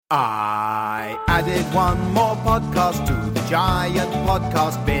I added one more podcast to the giant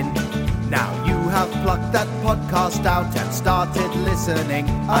podcast bin. Now you have plucked that podcast out and started listening.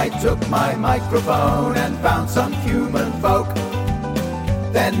 I took my microphone and found some human folk.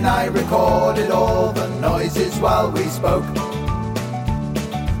 Then I recorded all the noises while we spoke.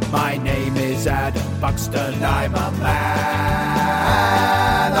 My name is Adam Buxton, I'm a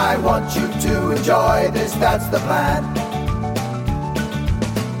man. I want you to enjoy this, that's the plan.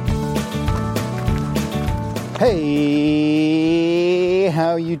 Hey,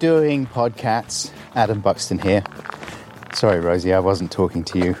 how you doing, podcats? Adam Buxton here. Sorry, Rosie, I wasn't talking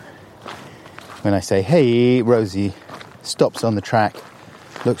to you. When I say, hey, Rosie stops on the track,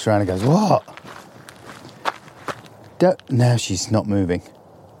 looks around and goes, what? Now she's not moving.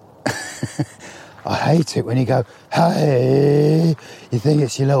 I hate it when you go, hey, you think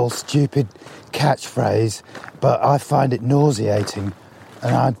it's your little stupid catchphrase, but I find it nauseating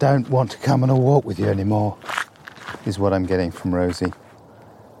and I don't want to come on a walk with you anymore. Is what I'm getting from Rosie.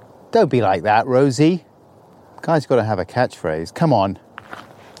 Don't be like that, Rosie. Guy's got to have a catchphrase. Come on.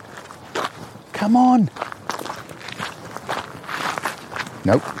 Come on.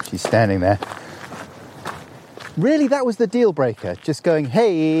 Nope, she's standing there. Really, that was the deal breaker? Just going,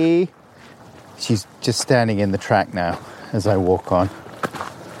 hey. She's just standing in the track now as I walk on,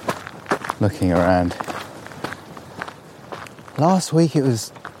 looking around. Last week it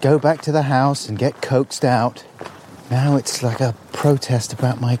was go back to the house and get coaxed out. Now it's like a protest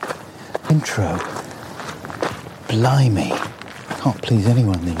about my intro. Blimey. Can't please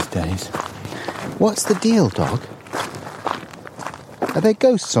anyone these days. What's the deal, dog? Are there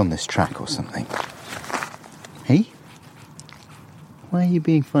ghosts on this track or something? Hey? Why are you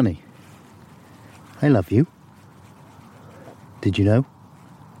being funny? I love you. Did you know?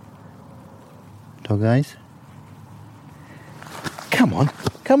 Dog eyes? Come on,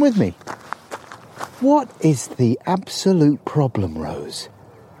 come with me. What is the absolute problem, Rose?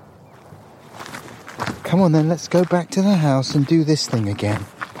 Come on then, let's go back to the house and do this thing again.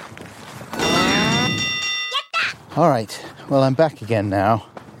 Alright, well I'm back again now.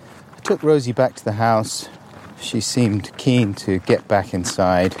 I took Rosie back to the house. She seemed keen to get back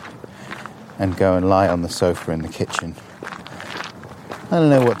inside and go and lie on the sofa in the kitchen. I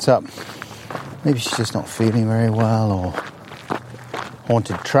don't know what's up. Maybe she's just not feeling very well, or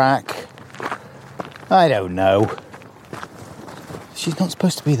haunted track. I don't know. She's not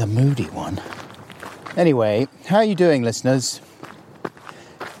supposed to be the moody one. Anyway, how are you doing, listeners?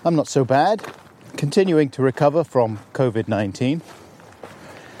 I'm not so bad. Continuing to recover from COVID-19.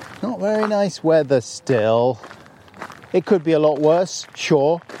 Not very nice weather still. It could be a lot worse,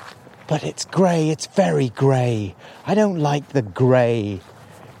 sure. But it's grey, it's very grey. I don't like the grey.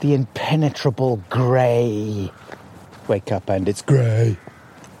 The impenetrable grey. Wake up and it's grey.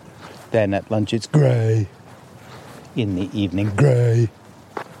 Then at lunch it's grey. In the evening, grey.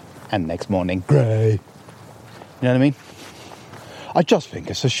 And next morning, grey. You know what I mean? I just think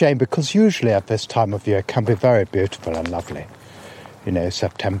it's a shame because usually at this time of year it can be very beautiful and lovely. You know,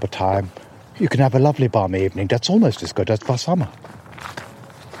 September time. You can have a lovely balmy evening that's almost as good as for summer.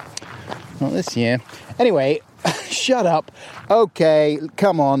 Not this year. Anyway, shut up. Okay,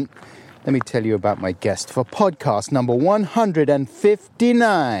 come on. Let me tell you about my guest for podcast number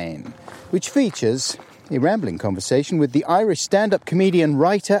 159, which features a rambling conversation with the Irish stand-up comedian,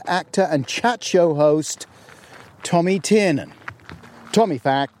 writer, actor and chat show host, Tommy Tiernan. Tommy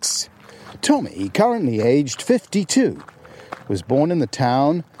facts. Tommy, currently aged 52, was born in the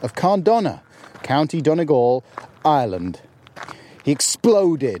town of Carndonna, County Donegal, Ireland. He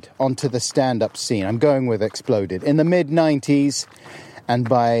exploded onto the stand-up scene. I'm going with exploded. In the mid-90s, and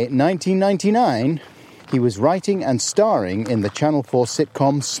by 1999, he was writing and starring in the Channel 4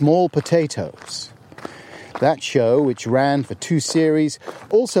 sitcom Small Potatoes. That show, which ran for 2 series,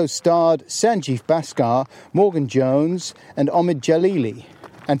 also starred Sanjeev Bhaskar, Morgan Jones and Omid Jalili,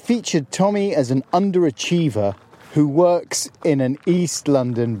 and featured Tommy as an underachiever who works in an East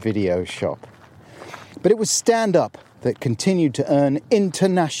London video shop. But it was stand-up that continued to earn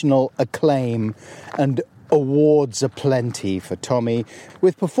international acclaim and awards aplenty for Tommy,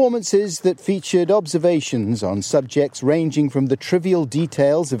 with performances that featured observations on subjects ranging from the trivial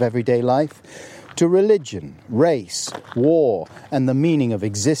details of everyday life to religion, race, war, and the meaning of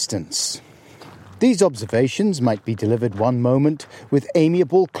existence. These observations might be delivered one moment with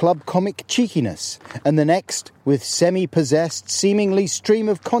amiable club comic cheekiness, and the next with semi-possessed, seemingly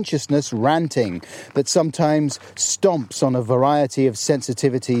stream-of-consciousness ranting that sometimes stomps on a variety of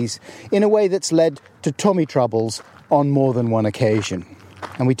sensitivities in a way that's led to Tommy troubles on more than one occasion.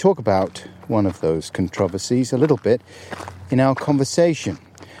 And we talk about one of those controversies a little bit in our conversation.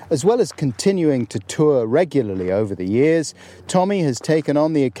 As well as continuing to tour regularly over the years, Tommy has taken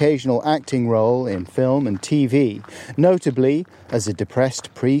on the occasional acting role in film and TV, notably as a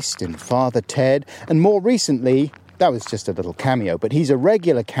depressed priest in Father Ted, and more recently, that was just a little cameo, but he's a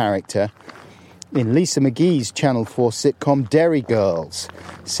regular character in Lisa McGee's Channel 4 sitcom Derry Girls,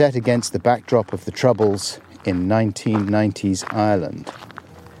 set against the backdrop of the Troubles in 1990s Ireland.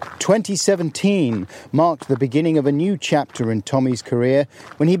 2017 marked the beginning of a new chapter in Tommy's career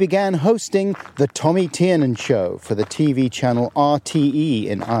when he began hosting The Tommy Tiernan Show for the TV channel RTE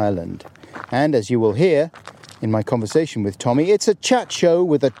in Ireland. And as you will hear in my conversation with Tommy, it's a chat show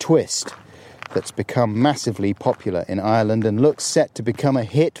with a twist that's become massively popular in Ireland and looks set to become a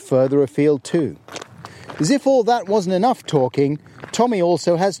hit further afield too. As if all that wasn't enough talking, Tommy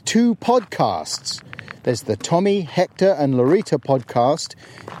also has 2 podcasts. There's the Tommy, Hector and Lorita podcast,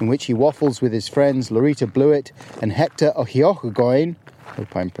 in which he waffles with his friends Lorita Blewett and Hector Ohiochagoin.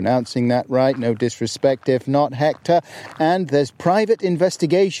 Hope I'm pronouncing that right, no disrespect if not, Hector. And there's Private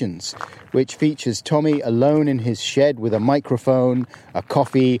Investigations, which features Tommy alone in his shed with a microphone, a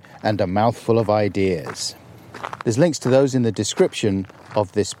coffee and a mouthful of ideas. There's links to those in the description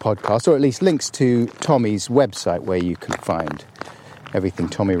of this podcast, or at least links to Tommy's website where you can find everything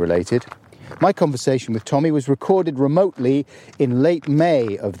Tommy related. My conversation with Tommy was recorded remotely in late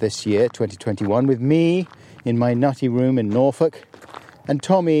May of this year, 2021, with me in my nutty room in Norfolk, and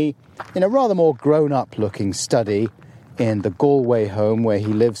Tommy in a rather more grown-up-looking study in the Galway home where he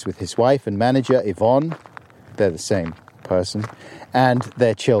lives with his wife and manager, Yvonne, they're the same person, and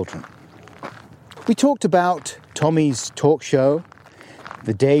their children. We talked about Tommy's talk show,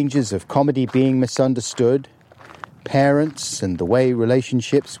 the dangers of comedy being misunderstood, parents and the way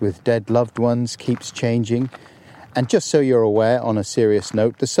relationships with dead loved ones keeps changing. And just so you're aware, on a serious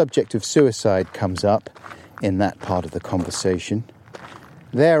note, the subject of suicide comes up in that part of the conversation.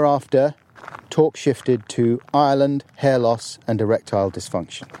 Thereafter, talk shifted to Ireland, hair loss and erectile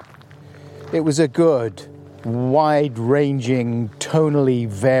dysfunction. It was a good, wide-ranging, tonally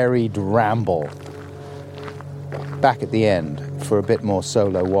varied ramble. Back at the end for a bit more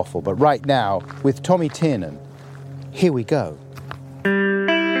solo waffle. But right now, with Tommy Tiernan, here we go. Ramble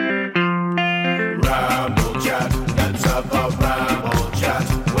chat, let's have a ramble chat.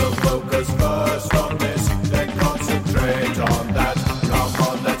 We'll focus first on this, then concentrate on that. Come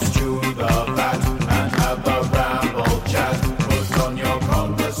on, let's chew the fat and have a ramble chat. Put on your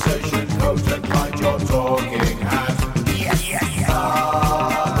conversation coat and find your talking hat. Yes, yes, yes.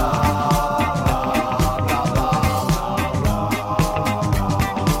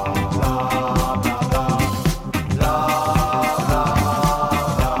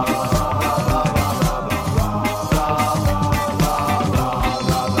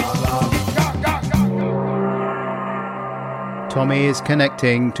 Tommy is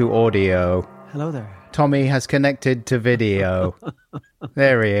connecting to audio. Hello there. Tommy has connected to video.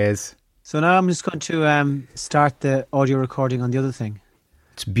 There he is. So now I'm just going to start the audio recording on the other thing.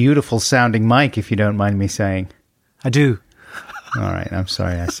 It's beautiful sounding mic, if you don't mind me saying. I do. All right, I'm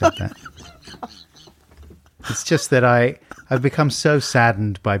sorry I said that. It's just that I've become so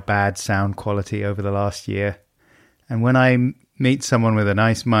saddened by bad sound quality over the last year. And when I meet someone with a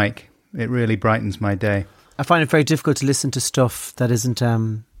nice mic, it really brightens my day. I find it very difficult to listen to stuff that isn't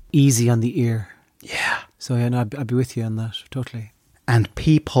easy on the ear. Yeah. So yeah, no, I'd be with you on that, totally. And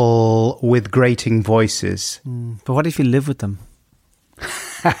people with grating voices. But what if you live with them?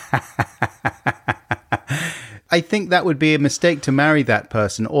 I think that would be a mistake to marry that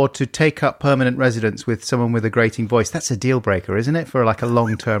person or to take up permanent residence with someone with a grating voice. That's a deal breaker, isn't it, for like a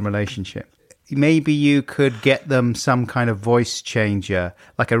long-term relationship? Maybe you could get them some kind of voice changer,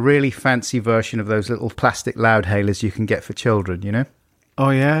 like a really fancy version of those little plastic loudhalers you can get for children, you know?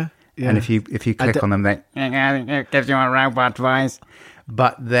 Oh, yeah? Yeah. And if you click on them, then it gives you a robot voice.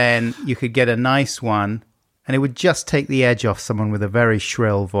 But then you could get a nice one, and it would just take the edge off someone with a very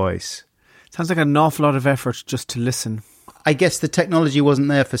shrill voice. Sounds like an awful lot of effort just to listen. I guess the technology wasn't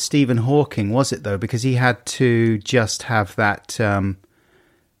there for Stephen Hawking, was it, though? Because he had to just have that...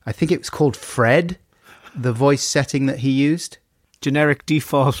 I think it was called Fred, the voice setting that he used. Generic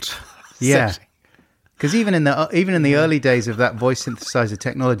default Yeah. setting. Because even in the early days of that voice synthesizer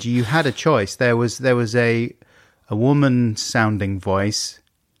technology, you had a choice. There was a woman sounding voice.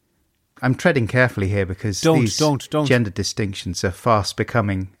 I'm treading carefully here because these gender distinctions are fast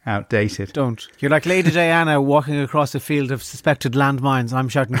becoming outdated. Don't. You're like Lady Diana walking across a field of suspected landmines. I'm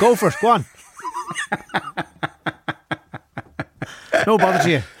shouting, go for it, go on. No bother to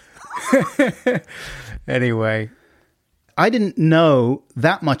you. Anyway, I didn't know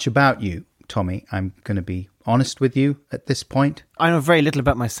that much about you, Tommy. I'm going to be honest with you at this point. I know very little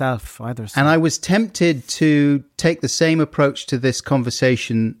about myself either. So. And I was tempted to take the same approach to this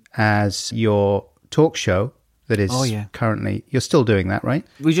conversation as your talk show that is currently... You're still doing that, right?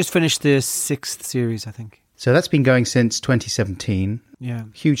 We just finished the 6th series, I think. So that's been going since 2017. Yeah.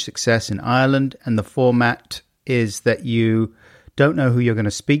 Huge success in Ireland. And the format is that you don't know who you're going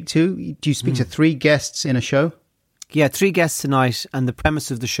to speak to. Do you speak to 3 guests in a show? Yeah, 3 guests tonight. And the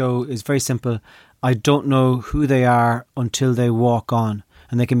premise of the show is very simple. I don't know who they are until they walk on.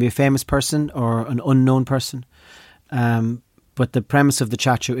 And they can be a famous person or an unknown person. But the premise of the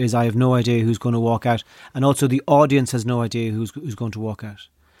chat show is I have no idea who's going to walk out. And also the audience has no idea who's going to walk out.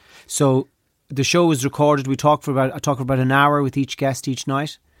 So the show is recorded. I talk for about an hour with each guest each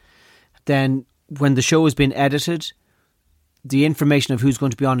night. Then when the show has been edited, the information of who's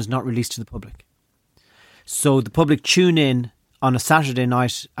going to be on is not released to the public. So the public tune in on a Saturday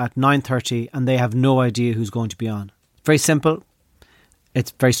night at 9:30 and they have no idea who's going to be on. Very simple.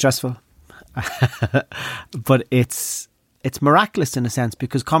 It's very stressful. But it's miraculous in a sense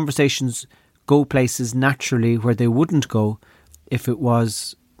because conversations go places naturally where they wouldn't go if it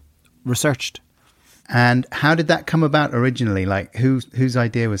was researched. And how did that come about originally? Like whose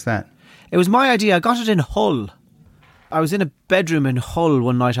idea was that? It was my idea. I got it in Hull. I was in a bedroom in Hull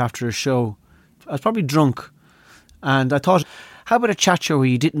one night after a show. I was probably drunk. And I thought, how about a chat show where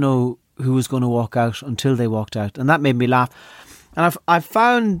you didn't know who was going to walk out until they walked out? And that made me laugh. And I've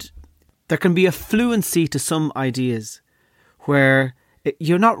found there can be a fluency to some ideas where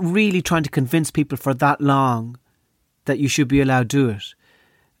you're not really trying to convince people for that long that you should be allowed to do it.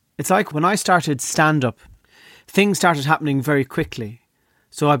 It's like when I started stand-up, things started happening very quickly.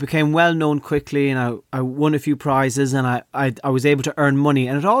 So I became well known quickly and I won a few prizes and I was able to earn money.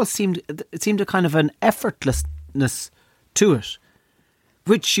 And it seemed a kind of an effortlessness to it,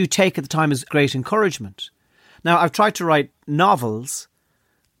 which you take at the time as great encouragement. Now, I've tried to write novels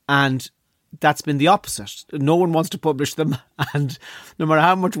and that's been the opposite. No one wants to publish them and no matter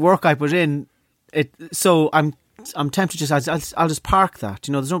how much work I put in, so I'm tempted to just, I'll just park that.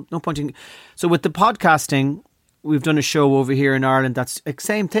 You know, there's no point in... So with the podcasting... We've done a show over here in Ireland that's the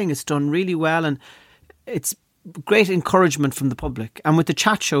same thing. It's done really well and it's great encouragement from the public. And with the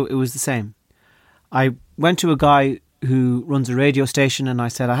chat show, it was the same. I went to a guy who runs a radio station and I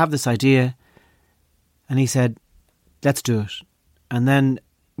said, I have this idea. And he said, let's do it. And then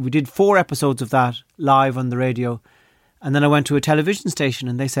we did 4 episodes of that live on the radio. And then I went to a television station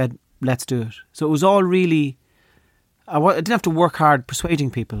and they said, let's do it. So it was all really... I didn't have to work hard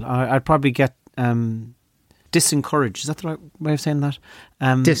persuading people. I'd probably get... disencouraged. Is that the right way of saying that?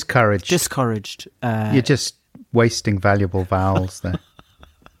 Discouraged. Discouraged. You're just wasting valuable vowels there.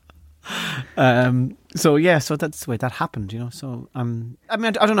 So that's the way that happened, you know. So, I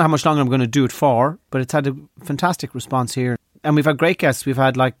don't know how much longer I'm going to do it for, but it's had a fantastic response here. And we've had great guests. We've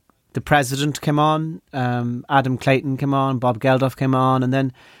had like the President came on, Adam Clayton came on, Bob Geldof came on, and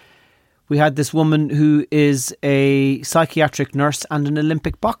then we had this woman who is a psychiatric nurse and an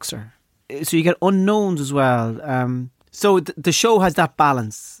Olympic boxer. So you get unknowns as well. So the show has that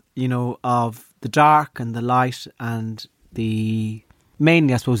balance, you know, of the dark and the light and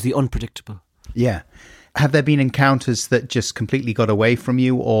mainly, I suppose, the unpredictable. Yeah. Have there been encounters that just completely got away from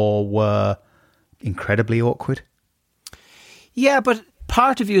you or were incredibly awkward? Yeah, but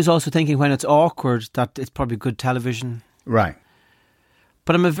part of you is also thinking when it's awkward that it's probably good television. Right.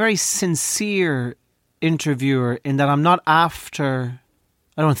 But I'm a very sincere interviewer in that I'm not after...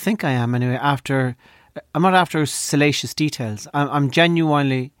 I don't think I am anyway. I'm not after salacious details. I'm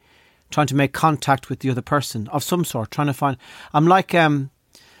genuinely trying to make contact with the other person of some sort. Trying to find. I'm like a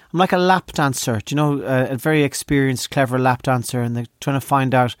lap dancer. Do you know, a very experienced, clever lap dancer, and they're trying to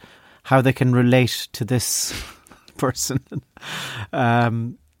find out how they can relate to this person.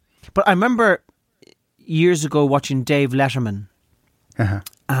 But I remember years ago watching Dave Letterman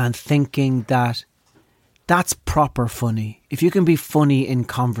and thinking that. That's proper funny. If you can be funny in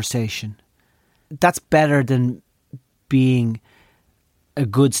conversation, that's better than being a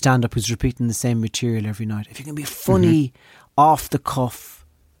good stand-up who's repeating the same material every night. If you can be funny off the cuff,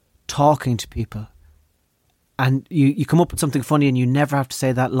 talking to people, and you come up with something funny and you never have to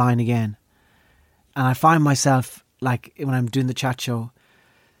say that line again. And I find myself, like when I'm doing the chat show,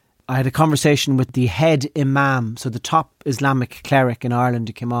 I had a conversation with the head imam, so the top Islamic cleric in Ireland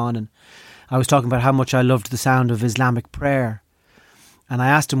who came on, and I was talking about how much I loved the sound of Islamic prayer. And I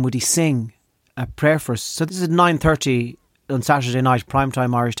asked him, would he sing a prayer for us? So this is 9:30 on Saturday night,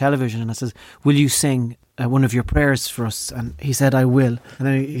 primetime Irish television. And I says, will you sing one of your prayers for us? And he said, I will. And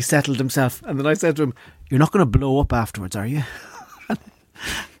then he settled himself. And then I said to him, you're not going to blow up afterwards, are you?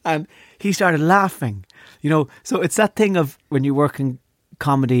 And he started laughing. So it's that thing of when you work in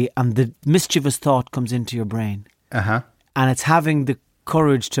comedy and the mischievous thought comes into your brain. Uh-huh. And it's having the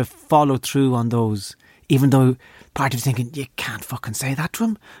courage to follow through on those, even though part of you thinking, you can't fucking say that to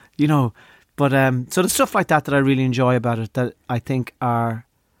him, But so the stuff like that I really enjoy about it, that I think are,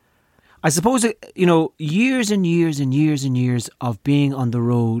 I suppose, years and years and years and years of being on the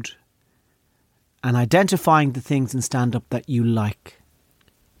road and identifying the things in stand-up that you like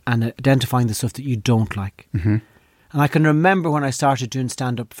and identifying the stuff that you don't like. Mm-hmm. And I can remember when I started doing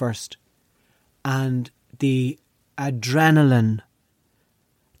stand-up first and the adrenaline,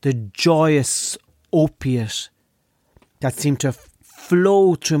 the joyous opiate that seemed to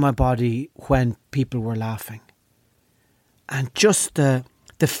flow through my body when people were laughing. And just the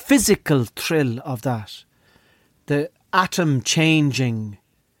physical thrill of that, the atom-changing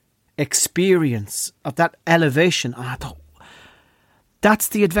experience of that elevation. And I thought, that's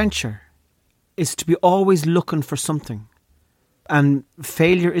the adventure, is to be always looking for something. And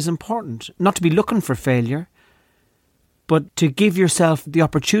failure is important. Not to be looking for failure, but to give yourself the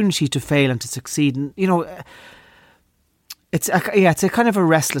opportunity to fail and to succeed. And, it's a kind of a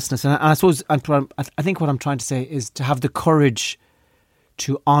restlessness. And I suppose, I think what I'm trying to say is to have the courage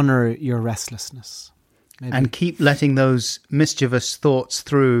to honour your restlessness. Maybe. And keep letting those mischievous thoughts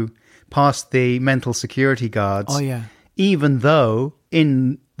through past the mental security guards. Oh, yeah. Even though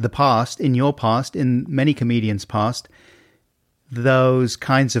in the past, in your past, in many comedians' past, those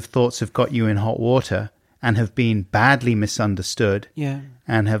kinds of thoughts have got you in hot water and have been badly misunderstood. Yeah.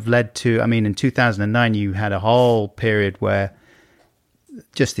 And have led to, in 2009, you had a whole period where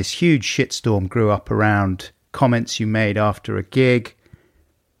just this huge shitstorm grew up around comments you made after a gig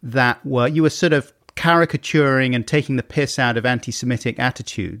that you were sort of caricaturing and taking the piss out of anti-Semitic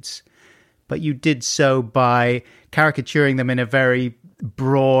attitudes. But you did so by caricaturing them in a very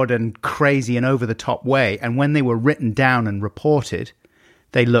broad and crazy and over-the-top way. And when they were written down and reported,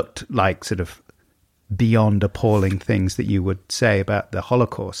 they looked like sort of beyond appalling things that you would say about the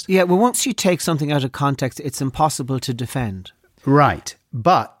Holocaust. Yeah, well, once you take something out of context, it's impossible to defend. Right.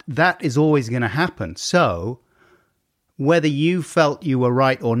 But that is always going to happen. So whether you felt you were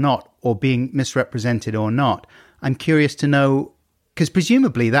right or not, or being misrepresented or not, I'm curious to know, because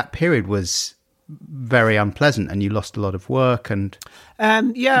presumably that period was very unpleasant and you lost a lot of work. And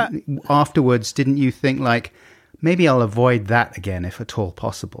afterwards, didn't you think like, maybe I'll avoid that again if at all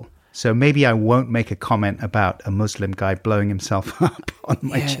possible? So maybe I won't make a comment about a Muslim guy blowing himself up on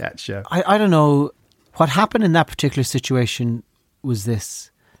my chat show. I don't know. What happened in that particular situation was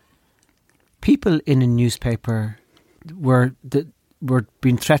this. People in a newspaper were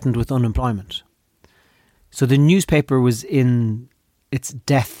being threatened with unemployment. So the newspaper was in its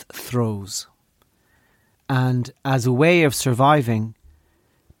death throes. And as a way of surviving,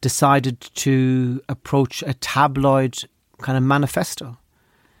 decided to approach a tabloid kind of manifesto.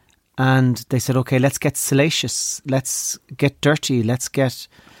 And they said, okay, let's get salacious, let's get dirty, let's get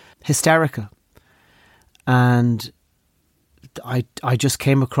hysterical. And I just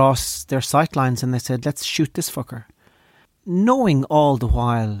came across their sightlines and they said, let's shoot this fucker. Knowing all the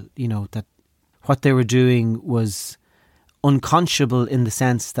while, that what they were doing was unconscionable in the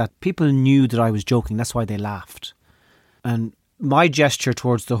sense that people knew that I was joking. That's why they laughed. And my gesture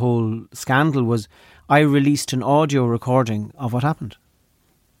towards the whole scandal was I released an audio recording of what happened.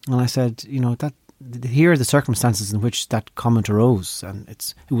 And I said, that here are the circumstances in which that comment arose, and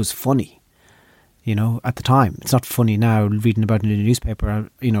it was funny, at the time. It's not funny now, reading about it in the newspaper,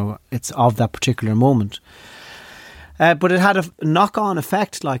 it's of that particular moment. But it had a knock-on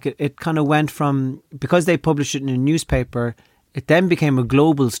effect, like it kind of went from, because they published it in a newspaper, it then became a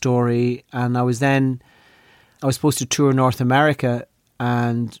global story, and I was supposed to tour North America,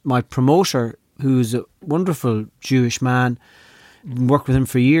 and my promoter, who's a wonderful Jewish man, worked with him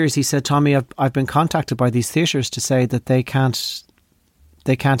for years, he said, Tommy, I've been contacted by these theatres to say that they can't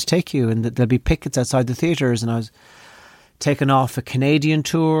take you and that there'll be pickets outside the theatres. And I was taken off a Canadian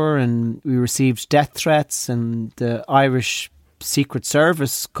tour and we received death threats, and the Irish Secret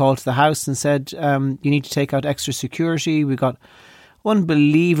Service called to the house and said, you need to take out extra security. We got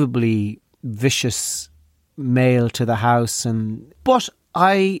unbelievably vicious mail to the house, but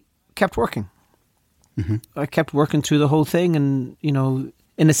I kept working. Mm-hmm. I kept working through the whole thing, and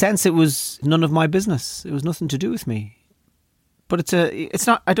in a sense it was none of my business. It was nothing to do with me. But it's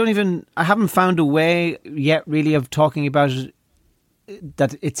not, I haven't found a way yet really of talking about it,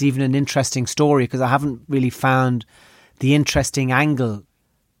 that it's even an interesting story, because I haven't really found the interesting angle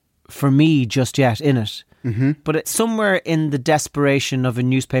for me just yet in it. Mm-hmm. But it's somewhere in the desperation of a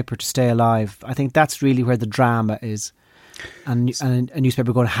newspaper to stay alive. I think that's really where the drama is. and a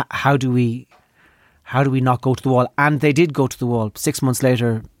newspaper going, how do we not go to the wall? And they did go to the wall. 6 months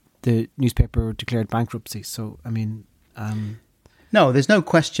later, the newspaper declared bankruptcy. So, I mean... No, there's no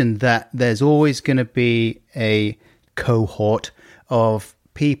question that there's always going to be a cohort of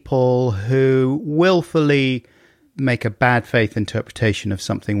people who willfully make a bad faith interpretation of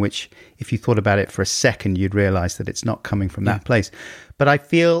something which, if you thought about it for a second, you'd realise that it's not coming from that place. But I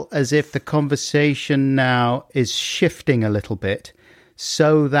feel as if the conversation now is shifting a little bit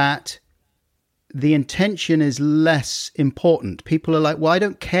so that the intention is less important. People are like, well, I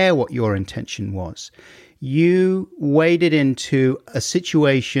don't care what your intention was. You waded into a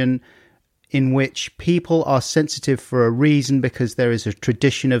situation in which people are sensitive for a reason because there is a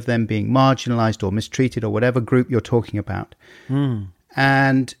tradition of them being marginalized or mistreated or whatever group you're talking about.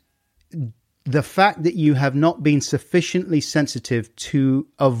 And the fact that you have not been sufficiently sensitive to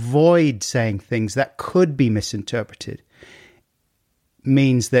avoid saying things that could be misinterpreted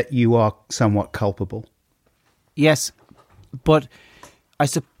means that you are somewhat culpable. Yes, but I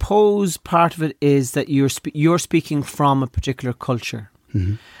suppose part of it is that you're speaking from a particular culture.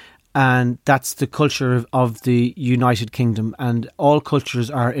 Mm-hmm. And that's the culture of the United Kingdom. And all cultures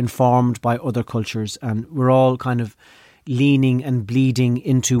are informed by other cultures. And we're all kind of leaning and bleeding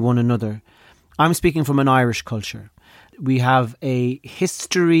into one another. I'm speaking from an Irish culture. We have a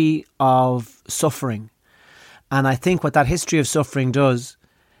history of suffering. And I think what that history of suffering does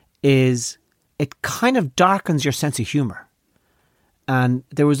is it kind of darkens your sense of humour. And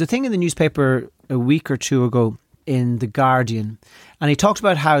there was a thing in the newspaper a week or two ago in The Guardian, and he talked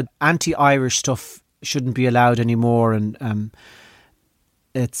about how anti-Irish stuff shouldn't be allowed anymore, and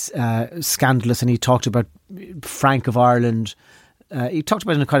it's scandalous. And he talked about Frank of Ireland. He talked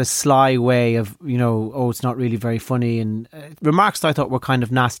about it in a kind of sly way of, it's not really very funny, and remarks that I thought were kind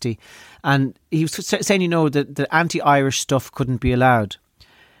of nasty. And he was saying, that the anti-Irish stuff couldn't be allowed.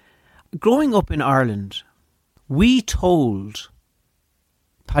 Growing up in Ireland, we told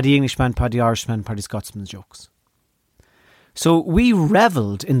Paddy Englishman, Paddy Irishman, Paddy Scotsman's jokes. So we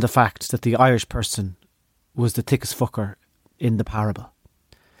revelled in the fact that the Irish person was the thickest fucker in the parable.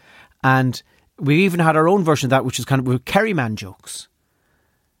 And we even had our own version of that, which was kind of Kerryman jokes,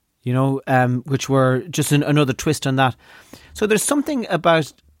 which were just another twist on that. So there's something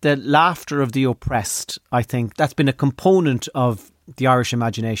about the laughter of the oppressed, I think, that's been a component of the Irish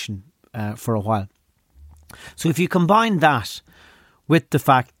imagination for a while. So if you combine that with the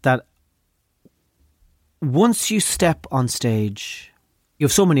fact that once you step on stage, you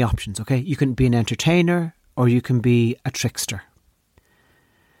have so many options, okay? You can be an entertainer or you can be a trickster.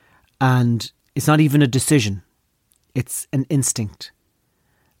 And it's not even a decision. It's an instinct.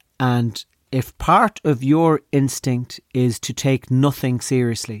 And if part of your instinct is to take nothing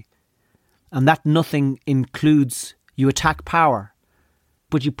seriously, and that nothing includes you attack power,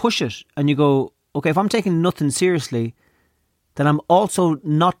 but you push it and you go, okay, if I'm taking nothing seriously, then I'm also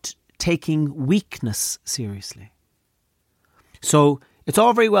not taking weakness seriously. So it's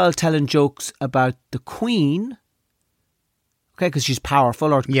all very well telling jokes about the Queen, okay, because she's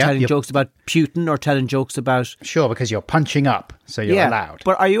powerful, or telling jokes about Putin, or telling jokes about... Sure, because you're punching up, so you're allowed.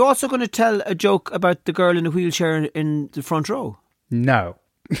 But are you also going to tell a joke about the girl in a wheelchair in the front row? No.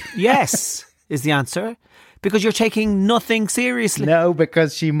 Yes, is the answer. Because you're taking nothing seriously. No,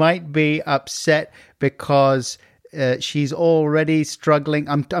 because she might be upset because... she's already struggling.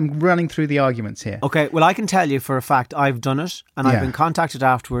 I'm running through the arguments here. Okay, well, I can tell you for a fact I've done it, and I've been contacted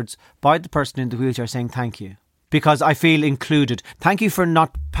afterwards by the person in the wheelchair saying thank you, because I feel included. Thank you for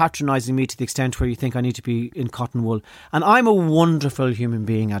not patronising me to the extent where you think I need to be in cotton wool. And I'm a wonderful human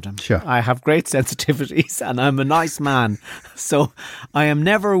being, Adam. Sure. I have great sensitivities and I'm a nice man. So I am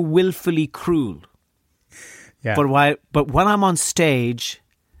never willfully cruel. Yeah. But when I'm on stage,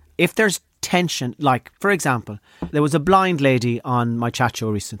 if there's tension, like, for example, there was a blind lady on my chat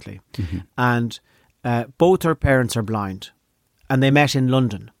show recently, and both her parents are blind, and they met in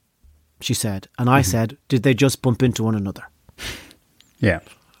London, she said, and I said, did they just bump into one another? Yeah.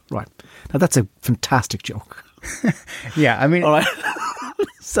 Right. Now that's a fantastic joke. Yeah, I mean... All right.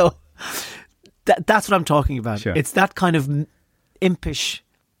 So that's what I'm talking about. Sure. It's that kind of impish...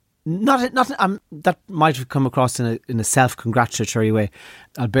 that might have come across in a self-congratulatory way.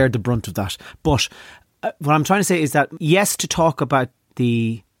 I'll bear the brunt of that. But what I'm trying to say is that, yes, to talk about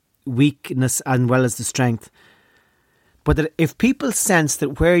the weakness as well as the strength, but that if people sense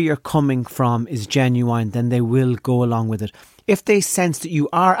that where you're coming from is genuine, then they will go along with it. If they sense that you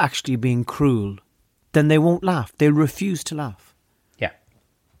are actually being cruel, then they won't laugh. They'll refuse to laugh. Yeah.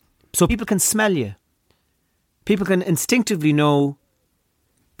 So people can smell you. People can instinctively know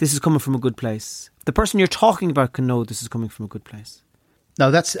this is coming from a good place. The person you're talking about can know this is coming from a good place.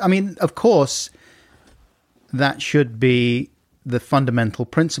 No, of course, that should be the fundamental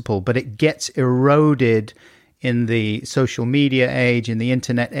principle, but it gets eroded in the social media age, in the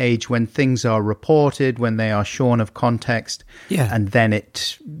internet age, when things are reported, when they are shorn of context, and then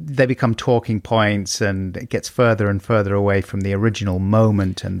they become talking points, and it gets further and further away from the original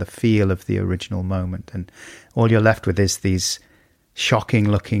moment and the feel of the original moment, and all you're left with is these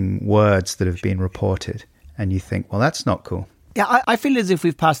shocking-looking words that have been reported, and you think, well, that's not cool. Yeah, I feel as if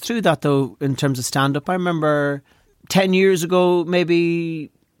we've passed through that, though, in terms of stand-up. I remember 10 years ago, maybe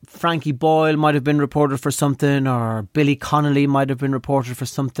Frankie Boyle might have been reported for something, or Billy Connolly might have been reported for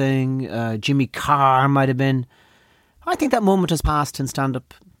something, Jimmy Carr might have been. I think that moment has passed in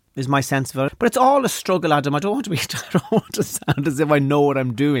stand-up, is my sense of it. But it's all a struggle, Adam. I don't want to sound as if I know what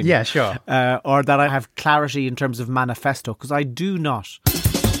I'm doing. Yeah, sure. Or that I have clarity in terms of manifesto, because I do not.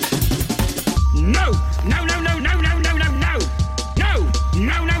 No, no, no, no, no, no, no, no, no.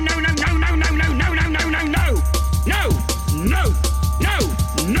 No, no, no, no, no, no, no, no, no, no, no, no, no, no. No, no, no,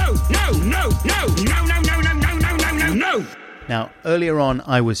 no, no, no, no, no, no, no, no, no, no, no, no. Now, earlier on,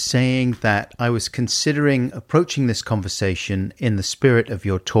 I was saying that I was considering approaching this conversation in the spirit of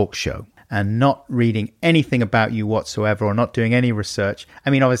your talk show and not reading anything about you whatsoever, or not doing any research. I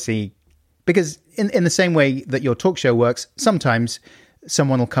mean, obviously, because in the same way that your talk show works, sometimes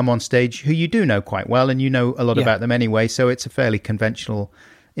someone will come on stage who you do know quite well, and you know a lot about them anyway, so it's a fairly conventional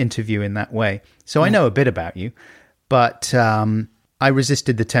interview in that way. So I know a bit about you, but I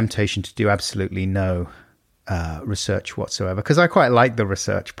resisted the temptation to do absolutely no research whatsoever, because I quite like the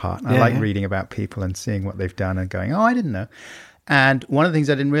research part. I like reading about people and seeing what they've done and going, oh, I didn't know. And one of the things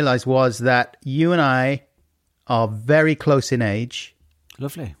I didn't realize was that you and I are very close in age.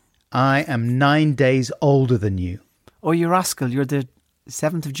 Lovely. I am 9 days older than you. Oh, you rascal. You're the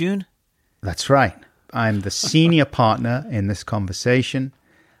 7th of June? That's right. I'm the senior partner in this conversation.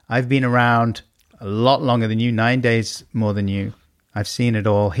 I've been around a lot longer than you, 9 days more than you. I've seen it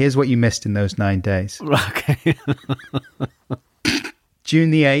all. Here's what you missed in those 9 days. Okay.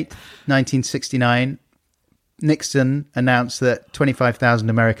 June the 8th, 1969, Nixon announced that 25,000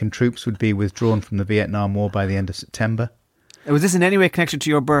 American troops would be withdrawn from the Vietnam War by the end of September. Was this in any way connected to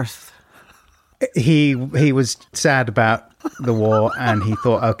your birth? He was sad about the war, and he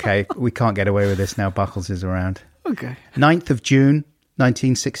thought, okay, we can't get away with this now. Buckles is around. Okay. 9th of June,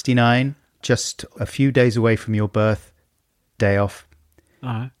 1969, just a few days away from your birth, day off.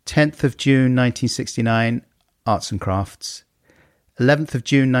 10th of June, 1969, arts and crafts. 11th of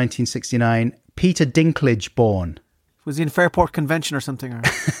June, 1969, Peter Dinklage born. Was he in Fairport Convention or something? Or?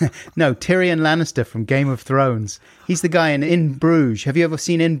 No, Tyrion Lannister from Game of Thrones. He's the guy in Bruges. Have you ever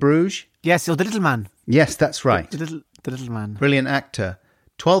seen In Bruges? Yes, the little man. Yes, that's right. The little man. Brilliant actor.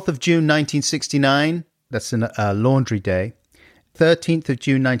 12th of June, 1969. That's a laundry day. 13th of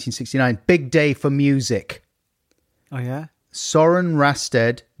June, 1969. Big day for music. Oh, yeah? Søren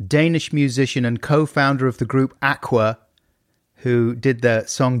Rasted, Danish musician and co-founder of the group Aqua, who did the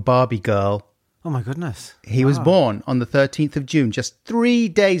song Barbie Girl. Oh, my goodness. He was born on the 13th of June, just 3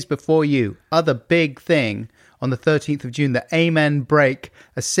 days before you. Other big thing, on the 13th of June, the Amen Break,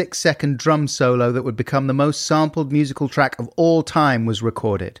 a 6-second drum solo that would become the most sampled musical track of all time, was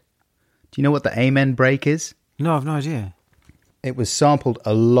recorded. Do you know what the Amen Break is? No, I've no idea. It was sampled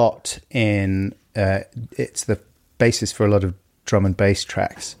a lot in... it's the basis for a lot of drum and bass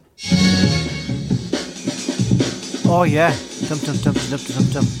tracks. Oh, yeah. Dum, dum, dum, dum, dum,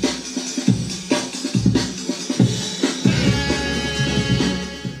 dum.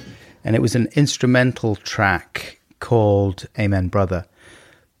 And it was an instrumental track called Amen Brother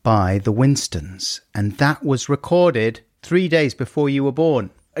by the Winstons. And that was recorded 3 days before you were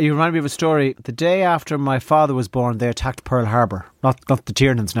born. You remind me of a story. The day after my father was born, they attacked Pearl Harbor. Not the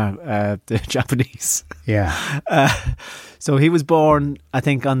Tiernans now, the Japanese. Yeah. So he was born, I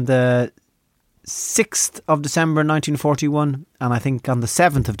think, on the 6th of December 1941. And I think on the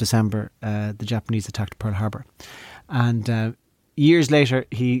 7th of December, the Japanese attacked Pearl Harbor. And years later,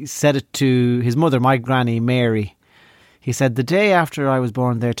 he said it to his mother, my granny, Mary. He said, the day after I was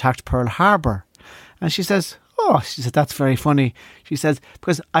born, they attacked Pearl Harbor. And she says... Oh, she said, that's very funny. She says,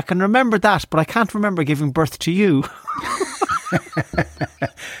 because I can remember that, but I can't remember giving birth to you.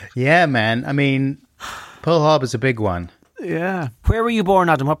 Yeah, man. I mean, Pearl Harbor's a big one. Yeah. Where were you born,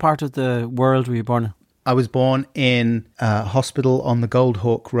 Adam? What part of the world were you born in? I was born in a hospital on the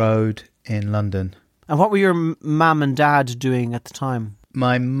Goldhawk Road in London. And what were your mum and dad doing at the time?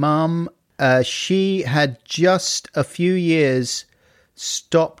 My mum, she had just a few years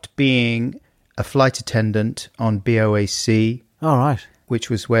stopped being... a flight attendant on BOAC. Oh, right. which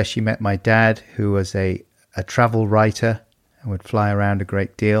was where she met my dad, who was a travel writer and would fly around a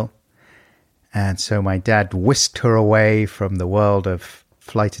great deal. And so my dad whisked her away from the world of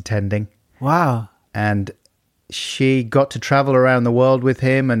flight attending. Wow. And she got to travel around the world with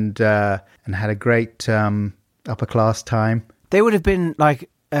him and had a great upper class time. They would have been like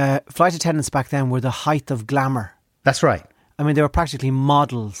flight attendants back then were the height of glamour. That's right. I mean, they were practically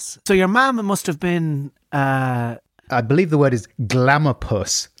models. So your mum must have been... I believe the word is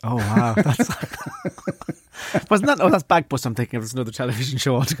glamourpuss. Oh, wow. Wasn't that... Oh, that's Bagpuss, I'm thinking. It was another television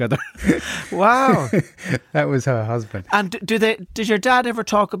show altogether. Wow. That was her husband. And did your dad ever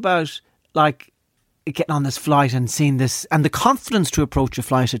talk about, like, getting on this flight and seeing this... And the confidence to approach a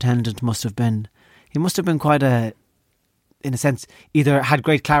flight attendant must have been... He must have been quite in a sense, either had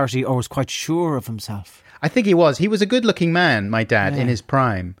great clarity or was quite sure of himself. I think he was. He was a good-looking man, my dad, in his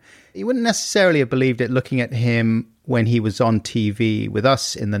prime. You wouldn't necessarily have believed it looking at him when he was on TV with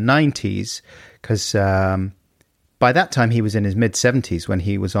us in the 90s, because by that time he was in his mid-70s when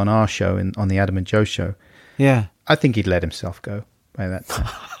he was on our show, on the Adam and Joe show. Yeah. I think he'd let himself go by that time.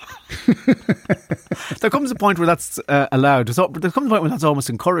 There comes a point where that's allowed. There comes a point when that's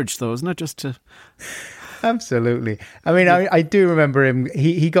almost encouraged, though, isn't it? Just to... Absolutely. I mean, I do remember him.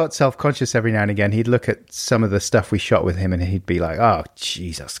 He got self-conscious every now and again. He'd look at some of the stuff we shot with him and he'd be like, oh,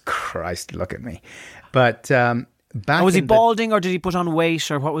 Jesus Christ, look at me. But back was he balding or did he put on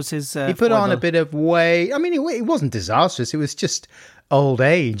weight or what was his... he put on a bit of weight. I mean, it wasn't disastrous. It was just old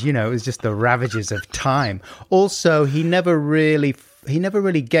age, you know. It was just the ravages of time. Also, he never really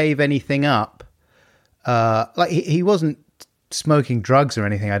gave anything up. Like he wasn't smoking drugs or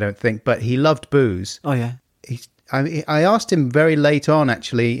anything, I don't think, but he loved booze. Oh yeah. I asked him very late on,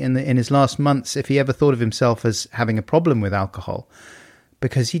 actually, in his last months, if he ever thought of himself as having a problem with alcohol,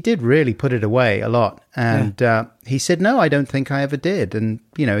 because he did really put it away a lot. And he said, no, I don't think I ever did. And,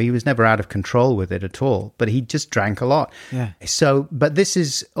 you know, he was never out of control with it at all, but he just drank a lot. Yeah. So, but this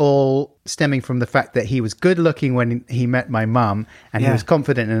is all stemming from the fact that he was good looking when he met my mum, and he was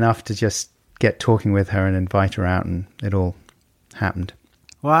confident enough to just get talking with her and invite her out, and it all happened.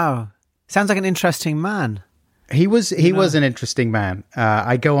 Wow. Sounds like an interesting man. He was an interesting man.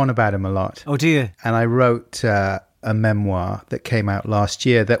 I go on about him a lot. Oh, do you? And I wrote a memoir that came out last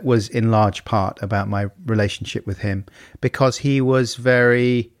year that was in large part about my relationship with him, because he was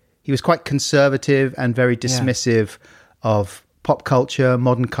quite conservative and very dismissive of pop culture,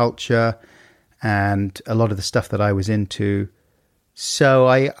 modern culture, and a lot of the stuff that I was into. So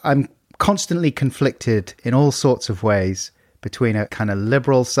I'm constantly conflicted in all sorts of ways between a kind of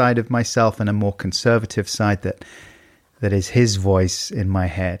liberal side of myself and a more conservative side that is his voice in my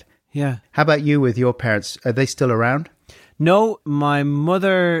head. Yeah. How about you with your parents? Are they still around? No, my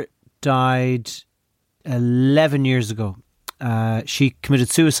mother died 11 years ago. She committed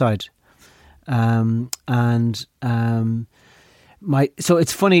suicide. So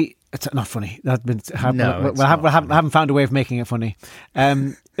it's funny. It's not funny. I haven't found a way of making it funny.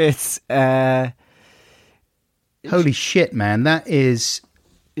 It's... Holy shit, man. That is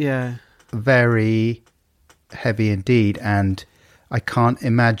very heavy indeed. And I can't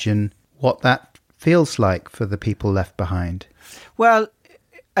imagine what that feels like for the people left behind. Well,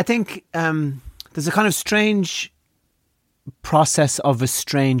 I think there's a kind of strange process of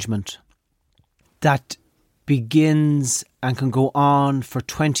estrangement that begins and can go on for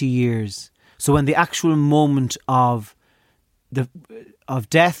 20 years. So when the actual moment of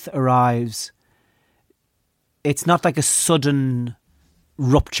death arrives, it's not like a sudden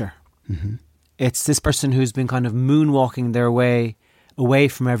rupture. Mm-hmm. It's this person who's been kind of moonwalking their way away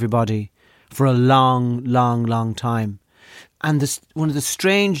from everybody for a long, long, long time. And one of the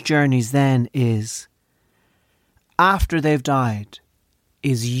strange journeys then is, after they've died,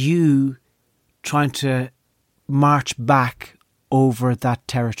 is you trying to march back over that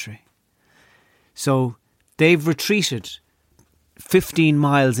territory. So they've retreated 15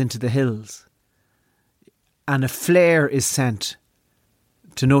 miles into the hills, and a flare is sent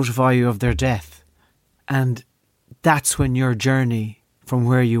to notify you of their death. And that's when your journey from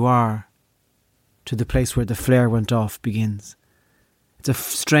where you are to the place where the flare went off begins. It's a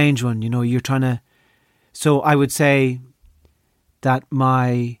strange one, you know, you're trying to... So I would say that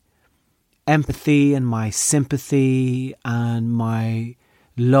my empathy and my sympathy and my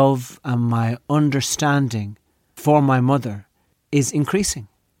love and my understanding for my mother is increasing.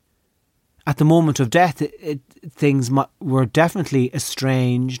 At the moment of death, things were definitely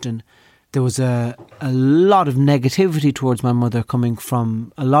estranged, and there was a lot of negativity towards my mother coming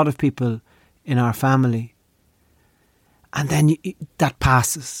from a lot of people in our family. And then that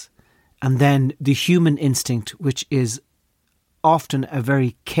passes. And then the human instinct, which is often a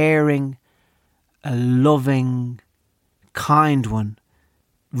very caring, a loving, kind one,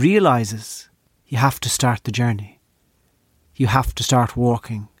 realises you have to start the journey. You have to start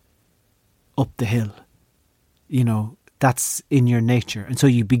walking up the hill. You know, that's in your nature. And so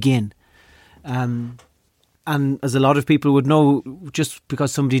you begin. And as a lot of people would know, just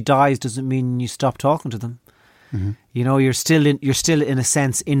because somebody dies doesn't mean you stop talking to them. Mm-hmm. You know, you're still in a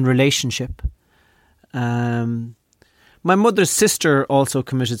sense in relationship. My mother's sister also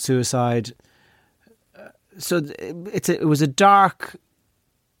committed suicide. So it was a dark,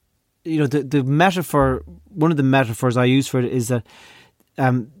 you know, the metaphor, one of the metaphors I use for it is that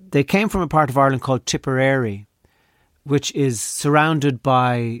they came from a part of Ireland called Tipperary, which is surrounded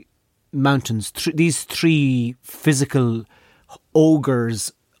by mountains. These three physical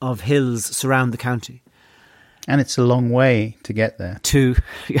ogres of hills surround the county. And it's a long way to get there.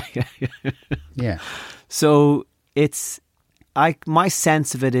 Yeah. So my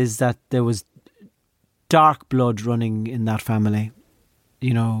sense of it is that there was dark blood running in that family,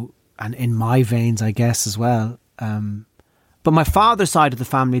 you know, and in my veins, I guess, as well. But my father's side of the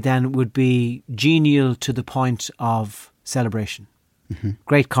family then would be genial to the point of celebration. Mm-hmm.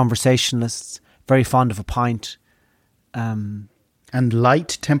 Great conversationalists, very fond of a pint. And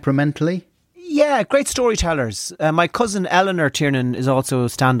light temperamentally? Yeah, great storytellers. My cousin Eleanor Tiernan is also a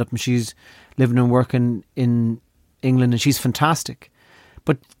stand-up, and she's living and working in England, and she's fantastic.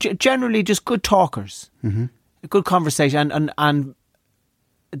 But generally just good talkers, mm-hmm. a good conversation, and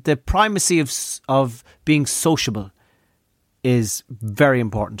the primacy of being sociable is very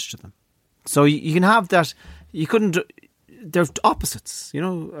important to them. So you can have that. You couldn't. They're opposites, you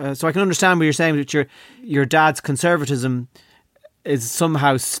know. So I can understand what you're saying, that your dad's conservatism is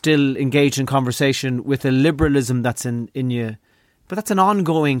somehow still engaged in conversation with a liberalism that's in you. But that's an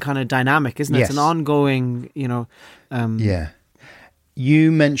ongoing kind of dynamic, isn't it? Yes. It's an ongoing, you know. Yeah.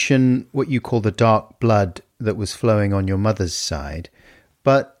 You mention what you call the dark blood that was flowing on your mother's side.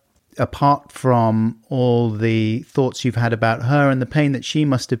 But apart from all the thoughts you've had about her and the pain that she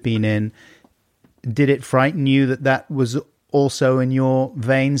must have been in, did it frighten you that was also in your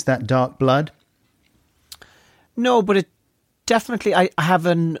veins, that dark blood? No, but it definitely, I have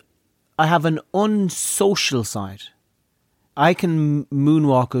an unsocial side. I can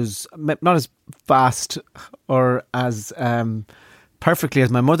moonwalk not as fast or as perfectly as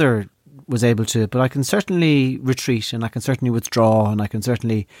my mother was able to, but I can certainly retreat, and I can certainly withdraw, and I can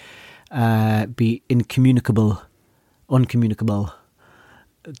certainly be uncommunicable,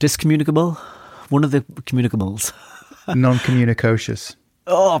 discommunicable, one of the communicables. Non-communicocious.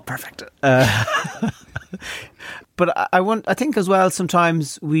 Oh, perfect. But I think as well,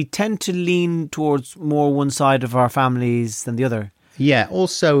 sometimes we tend to lean towards more one side of our families than the other. Yeah.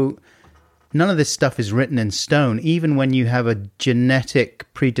 Also, none of this stuff is written in stone. Even when you have a genetic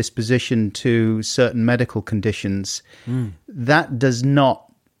predisposition to certain medical conditions, that does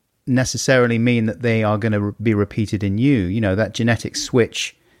not necessarily mean that they are going to be repeated in you. You know, that genetic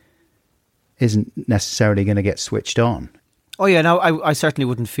switch isn't necessarily going to get switched on. Oh yeah, no, I certainly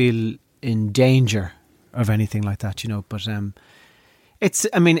wouldn't feel in danger of anything like that, you know. But it's,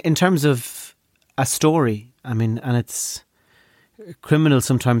 I mean, in terms of a story, I mean, and it's criminal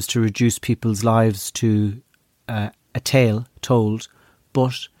sometimes to reduce people's lives to a tale told,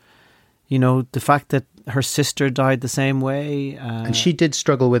 but you know, the fact that her sister died the same way, and she did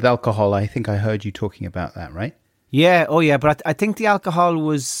struggle with alcohol. I think I heard you talking about that, right? Yeah, oh yeah, but I think the alcohol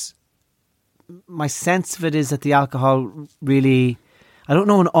was. My sense of it is that the alcohol really, I don't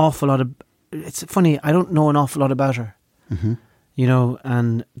know an awful lot of. It's funny, I don't know an awful lot about her, mm-hmm. you know,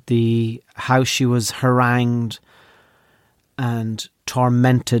 and how she was harangued and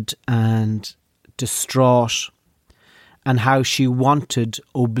tormented and distraught, and how she wanted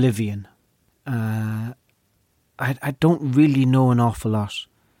oblivion. I don't really know an awful lot,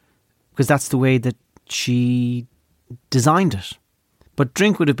 because that's the way that she designed it. But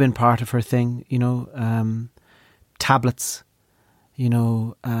drink would have been part of her thing, you know, tablets, you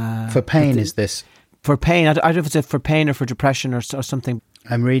know. For pain, is this? For pain. I don't know if it's for pain or for depression or something.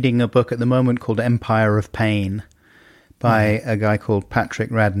 I'm reading a book at the moment called Empire of Pain by a guy called Patrick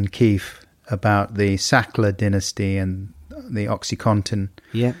Radden Keefe about the Sackler dynasty and the OxyContin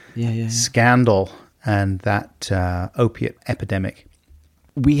scandal and that opiate epidemic.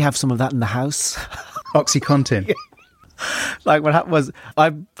 We have some of that in the house. OxyContin. Yeah. Like what happened was,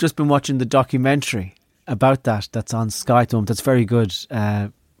 I've just been watching the documentary about that's on Sky at the moment. That's very good.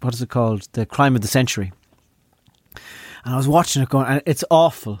 What is it called? The Crime of the Century. And I was watching it going, and it's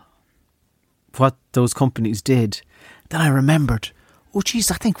awful what those companies did. Then I remembered, oh geez,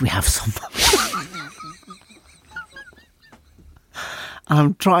 I think we have some. and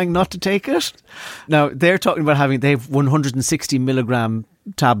I'm trying not to take it. Now, they're talking about they have 160 milligram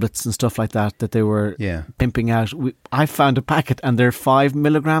tablets and stuff like that they were pimping out. I found a packet and they're 5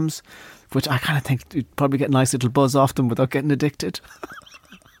 milligrams, which I kind of think you'd probably get a nice little buzz off them without getting addicted.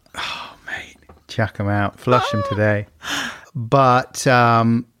 Oh, mate. Chuck them out. Flush them today. But,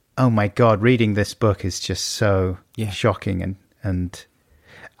 oh my God, reading this book is just so shocking. And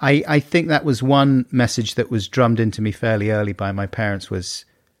I think that was one message that was drummed into me fairly early by my parents was,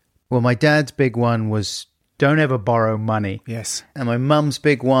 well, my dad's big one was don't ever borrow money. Yes. And my mum's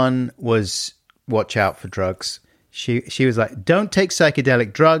big one was watch out for drugs. She was like, don't take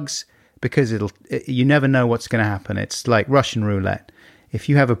psychedelic drugs because you never know what's going to happen. It's like Russian roulette. If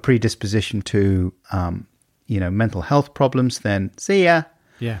you have a predisposition to, mental health problems, then see ya.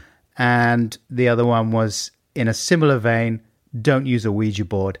 Yeah. And the other one was in a similar vein, don't use a Ouija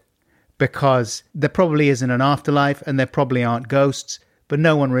board because there probably isn't an afterlife and there probably aren't ghosts, but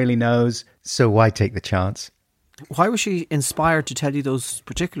no one really knows. So why take the chance? Why was she inspired to tell you those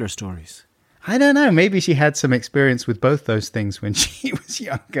particular stories? I don't know. Maybe she had some experience with both those things when she was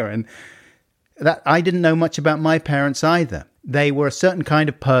younger. And that I didn't know much about my parents either. They were a certain kind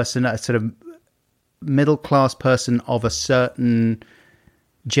of person, a sort of middle-class person of a certain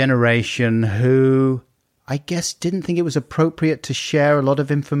generation who I guess didn't think it was appropriate to share a lot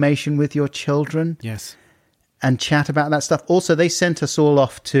of information with your children. Yes. And chat about that stuff. Also, they sent us all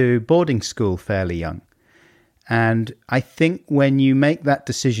off to boarding school fairly young. And I think when you make that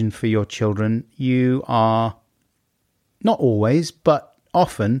decision for your children, you are not always, but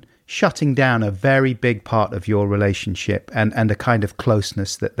often shutting down a very big part of your relationship and a kind of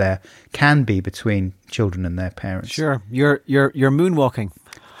closeness that there can be between children and their parents. Sure. You're moonwalking.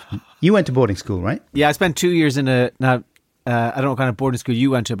 You went to boarding school, right? Yeah, I spent 2 years in I don't know what kind of boarding school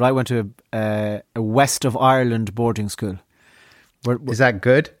you went to, but I went to a west of Ireland boarding school. Is that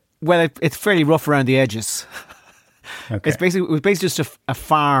good? Well, it's fairly rough around the edges. Okay. It was basically just a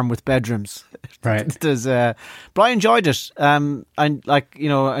farm with bedrooms. Right. But I enjoyed it. I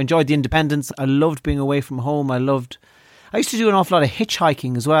enjoyed the independence. I loved being away from home. I used to do an awful lot of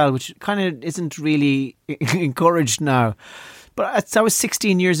hitchhiking as well, which kind of isn't really encouraged now. But I was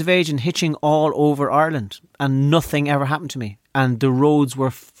 16 years of age and hitching all over Ireland and nothing ever happened to me. And the roads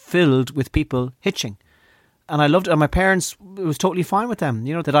were filled with people hitching. And I loved it. And my parents, it was totally fine with them.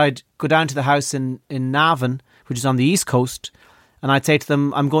 You know, that I'd go down to the house in Navan, which is on the east coast, and I'd say to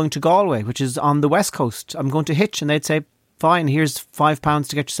them, I'm going to Galway, which is on the west coast. I'm going to hitch. And they'd say, fine, here's £5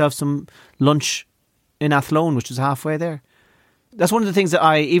 to get yourself some lunch in Athlone, which is halfway there. That's one of the things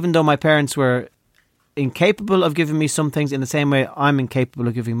that even though my parents were incapable of giving me some things in the same way I'm incapable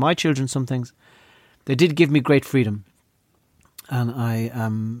of giving my children some things, they did give me great freedom.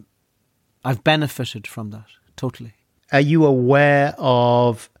 And I've benefited from that, totally. Are you aware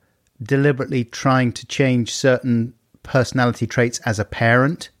of deliberately trying to change certain personality traits as a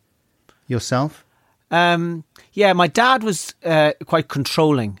parent yourself? Yeah, my dad was quite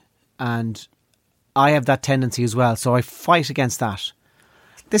controlling, and I have that tendency as well, so I fight against that.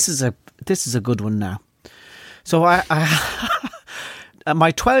 This is a good one now. So I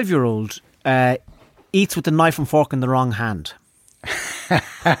my 12-year-old eats with the knife and fork in the wrong hand.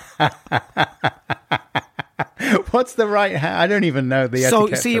 What's the right hand? I don't even know the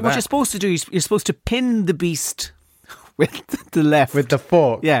etiquette. So see, what you're supposed to do is you're supposed to pin the beast with the left, with the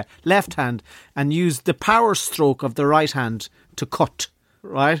fork. Yeah, left hand, and use the power stroke of the right hand to cut.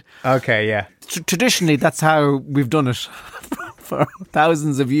 Right? Okay, yeah. Traditionally, that's how we've done it for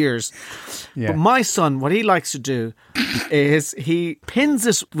thousands of years. Yeah. But my son, what he likes to do is he pins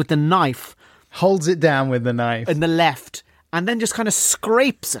it with the knife, holds it down with the knife in the left, and then just kind of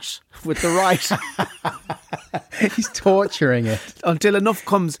scrapes it with the right. He's torturing it until enough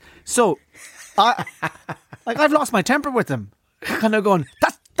comes. So, I've lost my temper with him. Kind of going,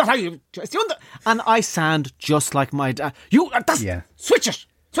 that's how you. And I sound just like my dad. Switch it.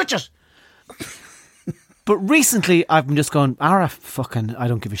 But recently, I've been just going, I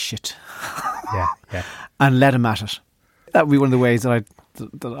don't give a shit. Yeah. And let him at it. That would be one of the ways that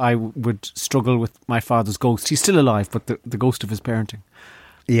I would struggle with my father's ghost. He's still alive, but the ghost of his parenting.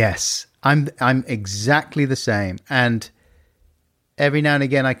 Yes, I'm exactly the same. And every now and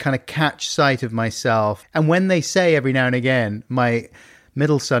again, I kind of catch sight of myself. And when they say every now and again, my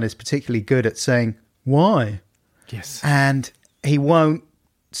middle son is particularly good at saying, why? Yes. And he won't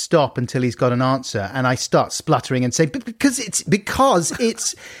stop until he's got an answer. And I start spluttering and say, because it's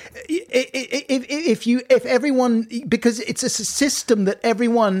if everyone, because it's a system that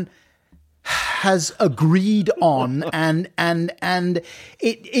everyone has agreed on, and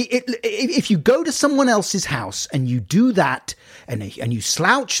if you go to someone else's house and you do that, and you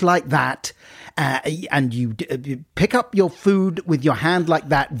slouch like that, and you pick up your food with your hand like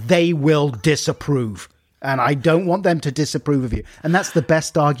that, they will disapprove. And I don't want them to disapprove of you. And that's the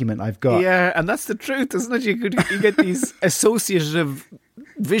best argument I've got. Yeah, and that's the truth, isn't it? You get these associative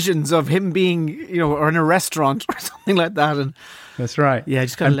visions of him being, or in a restaurant or something like that. And that's right. Yeah,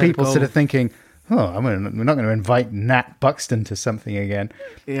 just gotta let people it go. Sort of thinking, we're not going to invite Nat Buxton to something again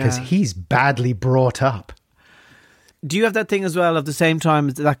because he's badly brought up. Do you have that thing as well of the same time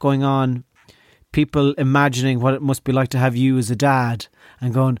as that going on, people imagining what it must be like to have you as a dad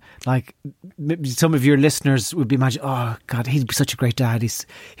and going, like, maybe some of your listeners would be imagining, oh God, he'd be such a great dad. He's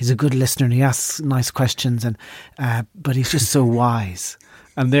a good listener and he asks nice questions, and but he's just so wise.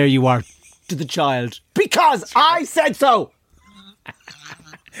 And there you are to the child, because I said so.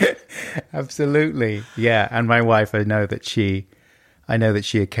 Absolutely, yeah. And my wife, I know that she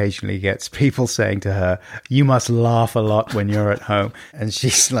occasionally gets people saying to her, "You must laugh a lot when you're at home," and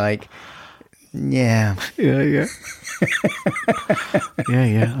she's like, Yeah. Yeah,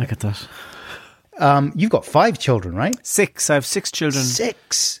 I get that. You've got 5 children, right? 6. I have 6 children.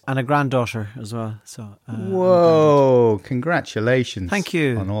 6. And a granddaughter as well. So. Whoa! Congratulations! Thank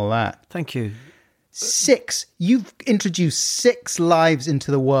you on all that. Thank you. 6. You've introduced 6 lives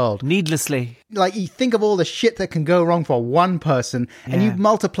into the world needlessly. Like, you think of all the shit that can go wrong for one person, and you've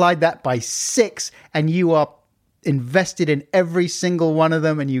multiplied that by 6, and you are invested in every single one of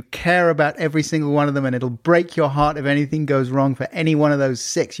them, and you care about every single one of them, and it'll break your heart if anything goes wrong for any one of those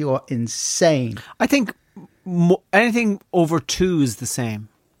 6. You're insane. I think anything over 2 is the same.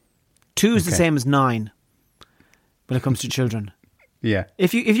 2 is the same as 9 when it comes to children. Yeah.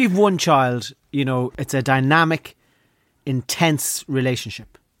 If you've one child, it's a dynamic, intense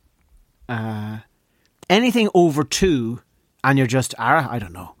relationship. Anything over 2, and you're just, I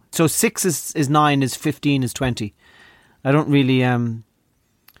don't know. So 6 is 9, is 15, is 20. I don't really,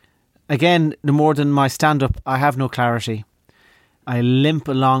 again, no more than my stand-up, I have no clarity. I limp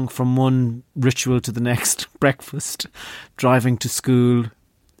along from one ritual to the next. Breakfast, driving to school,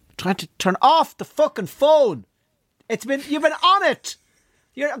 trying to turn off the fucking phone. You've been on it.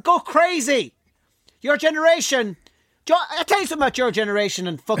 Go crazy. Your generation, I'll tell you something about your generation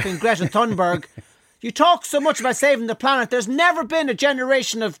and fucking Greta Thunberg. You talk so much about saving the planet. There's never been a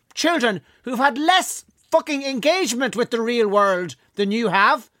generation of children who've had less fucking engagement with the real world than you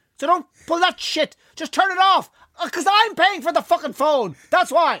have. So don't pull that shit. Just turn it off. Because I'm paying for the fucking phone.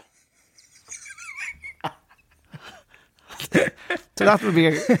 That's why. So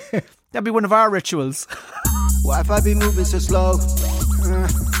that'd be one of our rituals. Wi-Fi be moving so slow.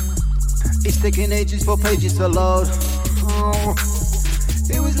 It's taking ages for pages to load.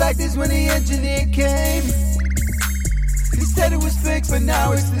 It was like this when the engineer came. He said it was fake, but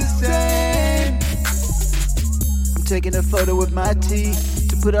now it's the same. I'm taking a photo with my tea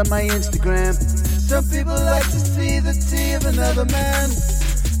to put on my Instagram. Some people like to see the tea of another man.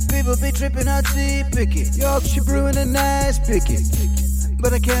 People be tripping out tea, pick it. Yorkshire brewing a nice picket.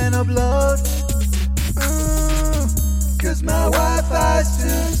 But I can't upload. Cause my Wi-Fi's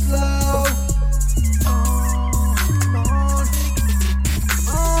too slow.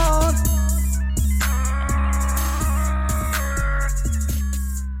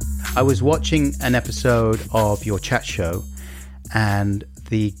 I was watching an episode of your chat show, and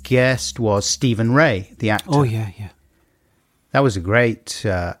the guest was Stephen Ray, the actor. Oh, yeah. That was a great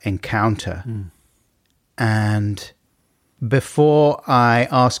encounter. And before I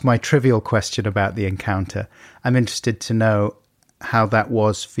ask my trivial question about the encounter, I'm interested to know how that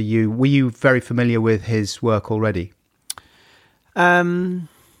was for you. Were you very familiar with his work already? And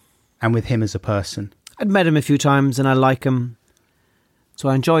with him as a person? I'd met him a few times and I like him. So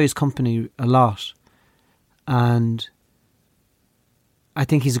I enjoy his company a lot. And I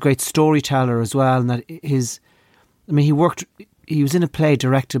think he's a great storyteller as well. And that he was in a play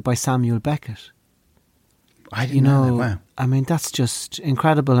directed by Samuel Beckett. I didn't know that. Wow. I mean, that's just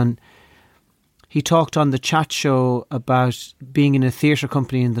incredible. And he talked on the chat show about being in a theatre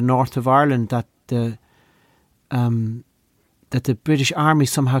company in the north of Ireland that the British Army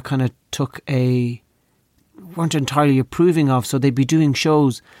somehow kind of weren't entirely approving of. So they'd be doing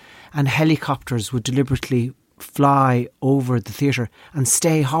shows and helicopters would deliberately fly over the theatre and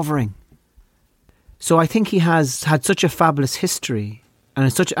stay hovering. So I think he has had such a fabulous history, and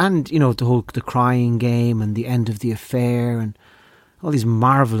the Crying Game and The End of the Affair and all these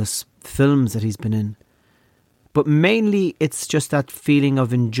marvellous films that he's been in. But mainly it's just that feeling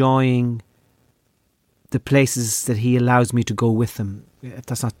of enjoying the places that he allows me to go with him.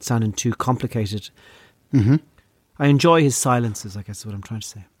 That's not sounding too complicated. Mm-hmm. I enjoy his silences, I guess is what I'm trying to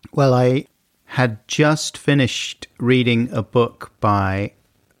say. Well, I had just finished reading a book by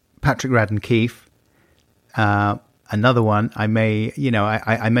Patrick Radden Keefe. Another one I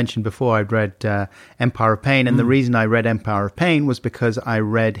mentioned before I'd read Empire of Pain, and the reason I read Empire of Pain was because I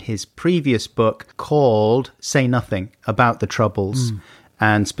read his previous book called Say Nothing, about the Troubles,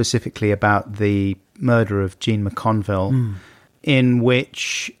 and specifically about the murder of Jean McConville, in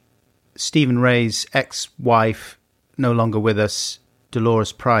which Stephen Ray's ex-wife, no longer with us,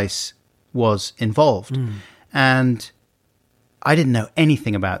 Dolores Price, was involved. And I didn't know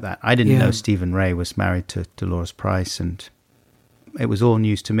anything about that. I didn't know Stephen Ray was married to Dolores Price, and it was all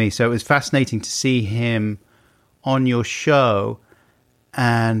news to me. So it was fascinating to see him on your show,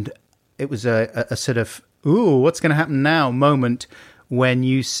 and it was a sort of, ooh, what's going to happen now moment when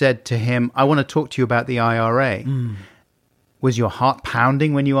you said to him, I want to talk to you about the IRA. Was your heart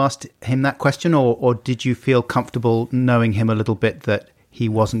pounding when you asked him that question, or did you feel comfortable knowing him a little bit that he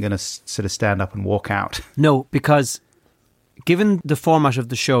wasn't going to sort of stand up and walk out? No, because given the format of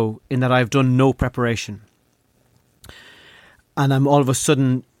the show, in that I've done no preparation, and I'm all of a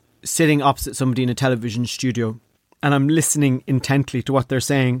sudden sitting opposite somebody in a television studio, and I'm listening intently to what they're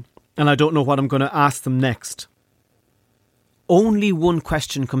saying, and I don't know what I'm going to ask them next. Only one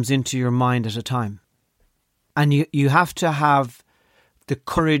question comes into your mind at a time. And you have to have the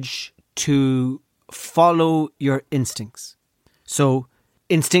courage to follow your instincts. So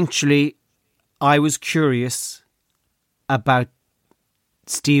instinctually, I was curious about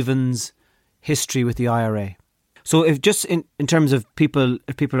Stephen's history with the IRA. So if just in terms of people,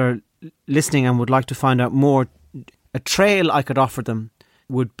 if people are listening and would like to find out more, a trail I could offer them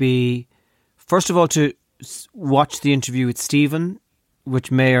would be, first of all, to watch the interview with Stephen,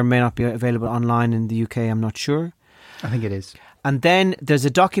 which may or may not be available online in the UK, I'm not sure. I think it is. And then there's a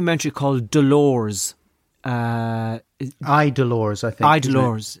documentary called Dolores. Dolores, I think. I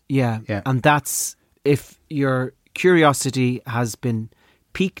Dolores, yeah. And that's, if your curiosity has been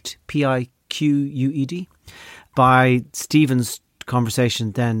piqued, Piqued, by Stephen's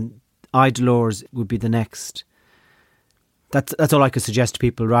conversation, then I Dolores would be the next. That's all I could suggest to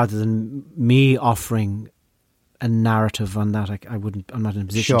people, rather than me offering a narrative on that. I'm not in a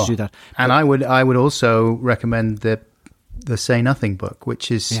position to do that. And but I would also recommend the Say Nothing book,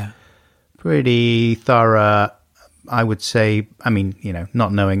 which is pretty thorough, I would say. I mean,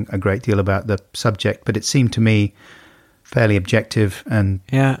 not knowing a great deal about the subject, but it seemed to me fairly objective and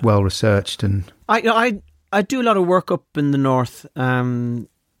well researched. And I do a lot of work up in the north, and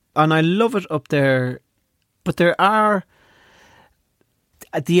I love it up there. But there are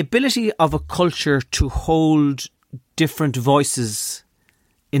the ability of a culture to hold different voices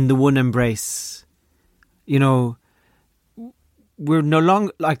in the one embrace. We're no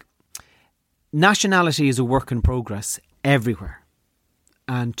longer, like, nationality is a work in progress everywhere.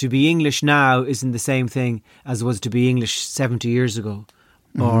 And to be English now isn't the same thing as it was to be English 70 years ago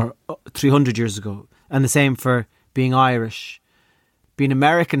or 300 years ago. And the same for being Irish. Being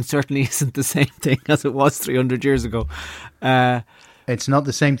American certainly isn't the same thing as it was 300 years ago. It's not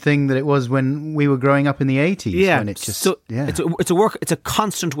the same thing that it was when we were growing up in the 80s. Yeah, when it just, it's a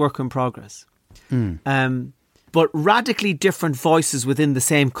constant work in progress. But radically different voices within the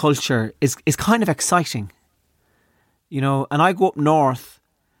same culture is kind of exciting. And I go up north,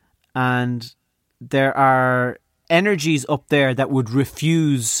 and there are energies up there that would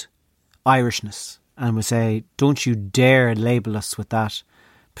refuse Irishness and would say, don't you dare label us with that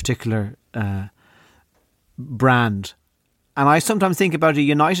particular brand. And I sometimes think about a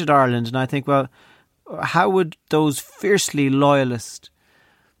united Ireland, and I think, well, how would those fiercely loyalist,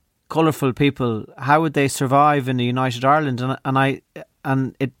 colourful people, how would they survive in a united Ireland?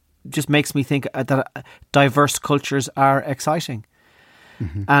 And it just makes me think that diverse cultures are exciting.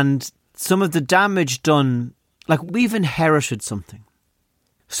 Mm-hmm. And some of the damage done, like, we've inherited something.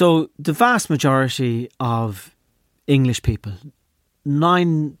 So the vast majority of English people,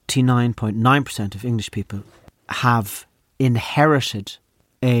 99.9% of English people, have inherited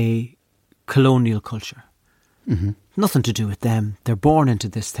a colonial culture. Mm-hmm. Nothing to do with them. They're born into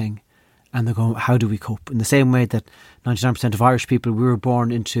this thing, and they're going, how do we cope? In the same way that 99% of Irish people, we were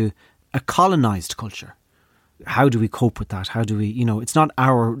born into a colonised culture. How do we cope with that? How do we, it's not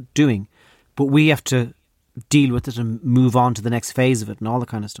our doing, but we have to deal with it and move on to the next phase of it and all that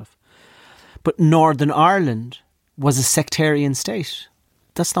kind of stuff. But Northern Ireland was a sectarian state.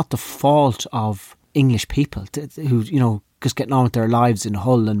 That's not the fault of English people who, just getting on with their lives in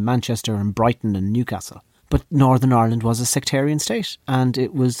Hull and Manchester and Brighton and Newcastle. But Northern Ireland was a sectarian state, and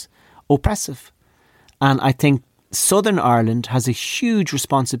it was oppressive. And I think Southern Ireland has a huge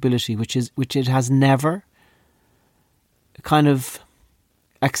responsibility, which it has never kind of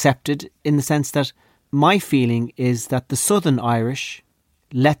accepted, in the sense that my feeling is that the Southern Irish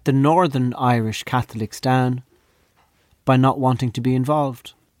let the Northern Irish Catholics down by not wanting to be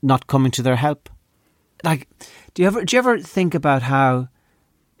involved, not coming to their help. Like, do you ever think about how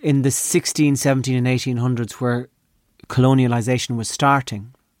in the 16, 17 and 1800s, where colonialisation was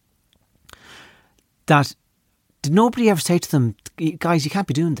starting, that did nobody ever say to them, guys, you can't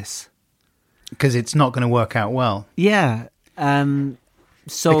be doing this? Because it's not going to work out well. Yeah.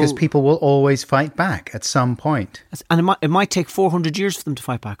 Because people will always fight back at some point. And it might take 400 years for them to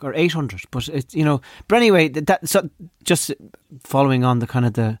fight back, or 800. But, but anyway, so just following on the kind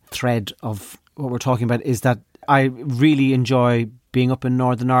of the thread of what we're talking about, is that I really enjoy being up in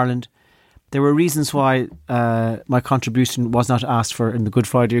Northern Ireland. There were reasons why my contribution was not asked for in the Good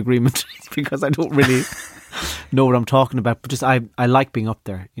Friday Agreement, because I don't really know what I'm talking about. But just I like being up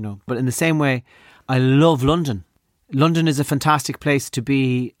there, But in the same way, I love London. London is a fantastic place to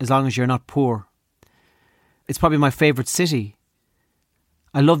be as long as you're not poor. It's probably my favourite city.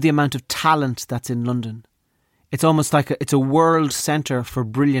 I love the amount of talent that's in London. It's almost like it's a world centre for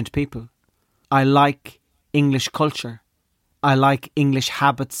brilliant people. I like English culture. I like English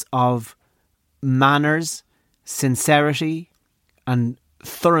habits of manners, sincerity, and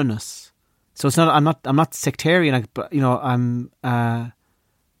thoroughness. So it's not. I'm not sectarian. But when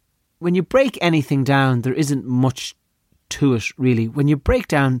you break anything down, there isn't much to it, really. When you break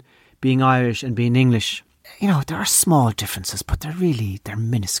down being Irish and being English, there are small differences, but they're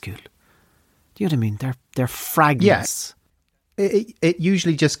minuscule. Do you know what I mean? They're fragments. Yeah. It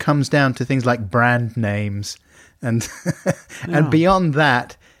usually just comes down to things like brand names, and and beyond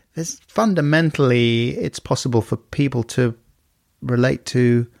that, there's fundamentally, it's possible for people to relate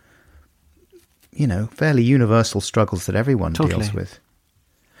to, fairly universal struggles that everyone deals with.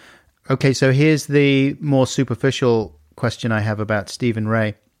 Okay, so here's the more superficial question I have about Stephen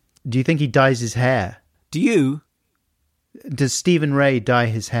Ray. Do you think he dyes his hair? Do you? Does Stephen Ray dye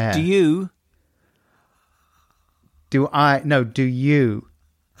his hair? Do you? Do I? No, do you?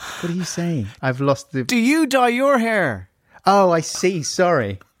 What are you saying? I've lost the... Do you dye your hair? Oh, I see.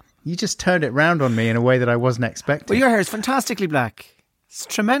 Sorry. You just turned it round on me in a way that I wasn't expecting. Well, your hair is fantastically black. It's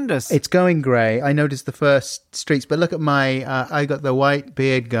tremendous. It's going grey. I noticed the first streaks, but look at my... I got the white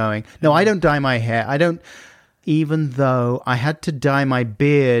beard going. No, I don't dye my hair. I don't... Even though I had to dye my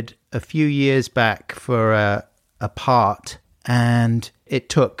beard a few years back for a part, and it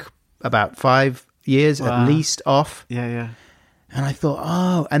took about 5 years at least off. Yeah. And I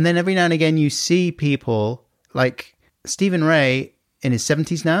thought, and then every now and again you see people like Stephen Ray in his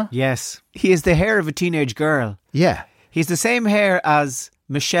 70s now. Yes. He has the hair of a teenage girl. Yeah. He's the same hair as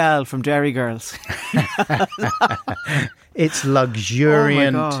Michelle from Dairy Girls. It's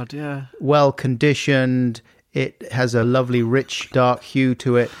luxuriant, oh my God, yeah. well-conditioned. It has a lovely, rich, dark hue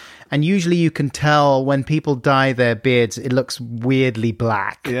to it. And usually you can tell when people dye their beards, it looks weirdly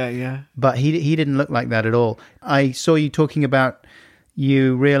black. Yeah. But he didn't look like that at all. I saw you talking about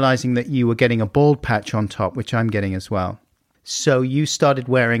you realizing that you were getting a bald patch on top, which I'm getting as well. So you started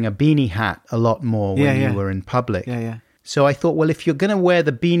wearing a beanie hat a lot more when you were in public. Yeah. So I thought, well, if you're going to wear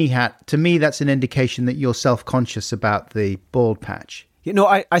the beanie hat, to me, that's an indication that you're self-conscious about the bald patch.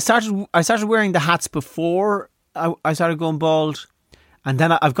 I started wearing the hats before I started going bald, and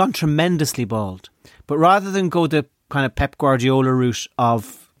then I've gone tremendously bald. But rather than go the kind of Pep Guardiola route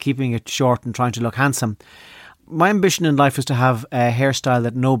of keeping it short and trying to look handsome, my ambition in life is to have a hairstyle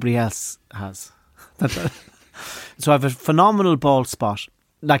that nobody else has. So I have a phenomenal bald spot.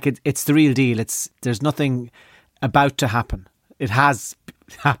 Like it's the real deal. There's nothing about to happen. It has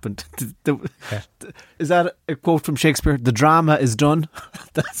happened. Is that a quote from Shakespeare? The drama is done.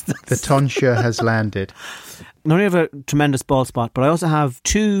 The tonsure has landed. Not only have a tremendous bald spot, but I also have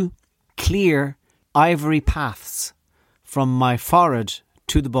 2 clear ivory paths from my forehead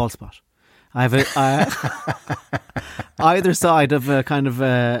to the bald spot. I have either side of a kind of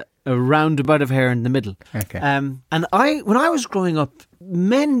a roundabout of hair in the middle. Okay. And when I was growing up,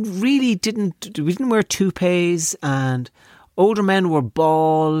 men really didn't wear toupees, and older men were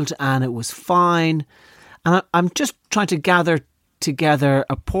bald, and it was fine. And I'm just trying to gather together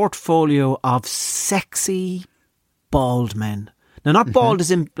a portfolio of sexy bald men. Now, not bald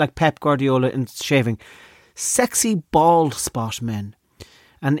as in like Pep Guardiola in shaving. Sexy bald spot men.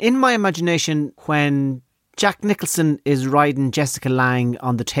 And in my imagination, when Jack Nicholson is riding Jessica Lange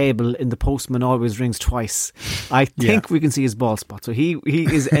on the table in The Postman Always Rings Twice, I think we can see his bald spot. So he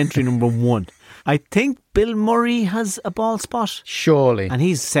is entry number 1. I think Bill Murray has a bald spot. Surely. And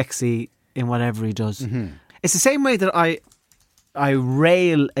he's sexy in whatever he does. It's the same way that I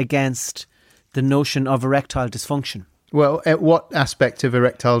rail against the notion of erectile dysfunction. Well, at what aspect of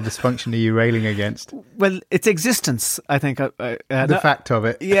erectile dysfunction are you railing against? Well, its existence, I think. The fact of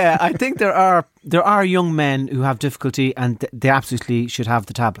it. Yeah, I think there are young men who have difficulty and they absolutely should have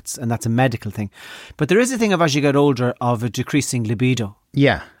the tablets, and that's a medical thing. But there is a thing of, as you get older, of a decreasing libido.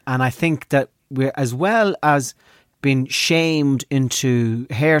 Yeah. And I think that we're, as well as being shamed into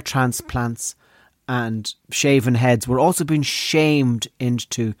hair transplants and shaven heads, we're also being shamed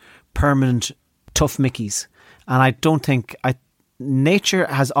into permanent tough mickeys. And I don't think nature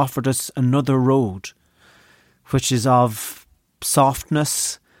has offered us another road, which is of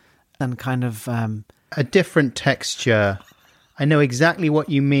softness and kind of a different texture. I know exactly what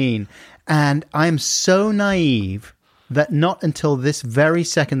you mean. And I'm so naive that not until this very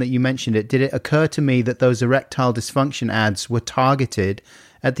second that you mentioned it did it occur to me that those erectile dysfunction ads were targeted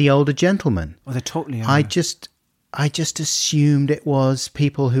at the older gentleman. Well, they totally are. I just assumed it was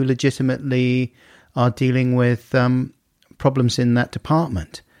people who legitimately are dealing with problems in that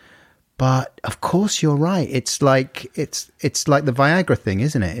department. But of course you're right. It's like the Viagra thing,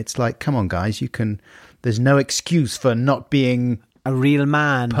 isn't it? It's like, come on guys, there's no excuse for not being a real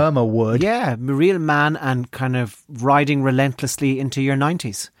man. Perma would. Yeah, a real man, and kind of riding relentlessly into your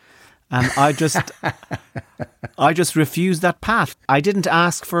 90s. And I just refused that path. I didn't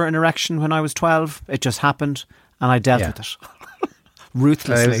ask for an erection when I was 12. It just happened, and I dealt with it.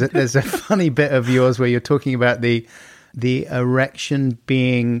 Ruthlessly. There's a funny bit of yours where you're talking about the erection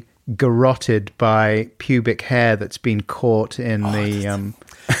being garroted by pubic hair that's been caught in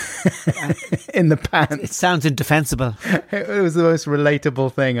in the pants. It sounds indefensible. It was the most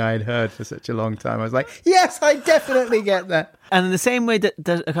relatable thing I'd heard for such a long time. I was like, yes, I definitely get that. And in the same way that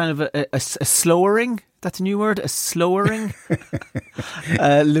a kind of a slowering, that's a new word, a slowering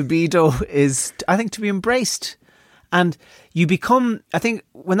libido is, I think, to be embraced. And you become, I think,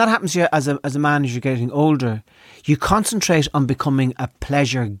 when that happens to you as a man as you're getting older, you concentrate on becoming a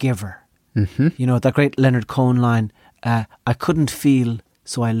pleasure giver. Mm-hmm. You know, that great Leonard Cohen line, I couldn't feel,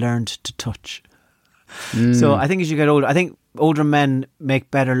 so I learned to touch. So I think as you get older, I think older men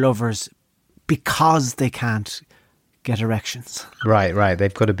make better lovers because they can't get erections. Right.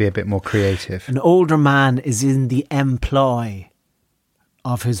 They've got to be a bit more creative. An older man is in the employ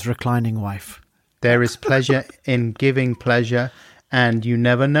of his reclining wife. There is pleasure in giving pleasure, and you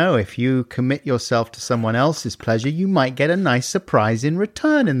never know. If you commit yourself to someone else's pleasure, you might get a nice surprise in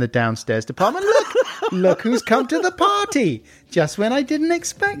return in the downstairs department. Look who's come to the party, just when I didn't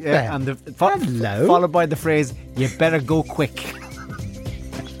expect them. And hello. Followed by the phrase, you better go quick.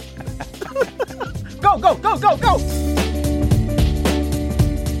 Go, go, go, go, go!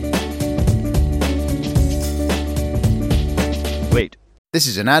 Wait. This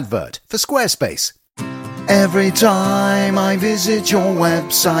is an advert for Squarespace. Every time I visit your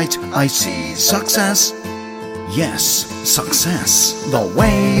website, I see success. Yes, success. The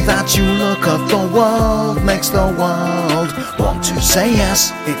way that you look at the world makes the world want to say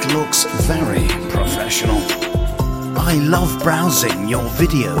yes. It looks very professional. I love browsing your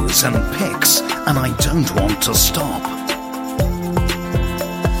videos and pics, and I don't want to stop.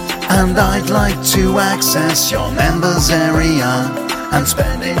 And I'd like to access your members area and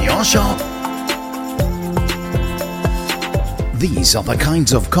spend in your shop. These are the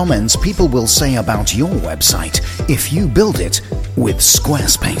kinds of comments people will say about your website if you build it with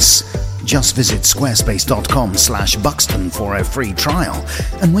Squarespace. Just visit squarespace.com/Buxton for a free trial.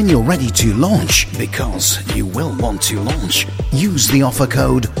 And when you're ready to launch, because you will want to launch, use the offer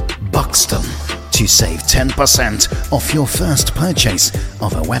code BUXTON to save 10% off your first purchase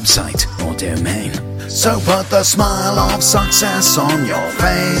of a website or domain. So put the smile of success on your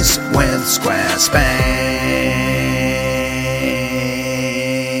face with Squarespace.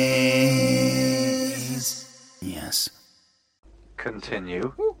 Yes.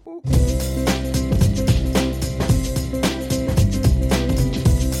 Continue.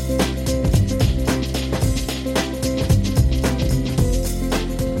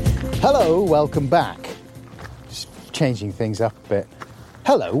 Hello, welcome back. Just changing things up a bit.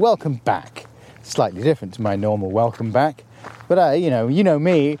 Hello, welcome back. Slightly different to my normal welcome back. But you know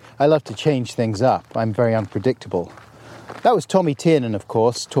me, I love to change things up. I'm very unpredictable. That was Tommy Tiernan, of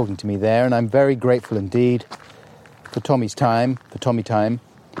course, talking to me there, and I'm very grateful indeed for Tommy time.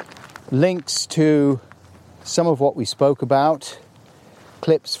 Links to some of what we spoke about,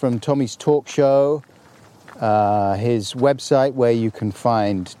 clips from Tommy's talk show, his website where you can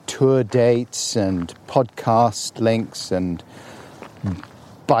find tour dates and podcast links and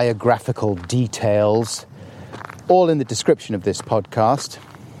biographical details, all in the description of this podcast.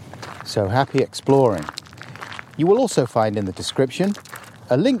 So happy exploring. You will also find in the description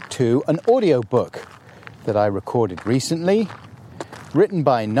a link to an audiobook that I recorded recently, written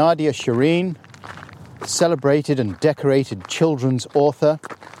by Nadia Shireen, celebrated and decorated children's author.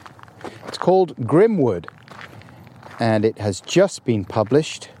 It's called Grimwood, and it has just been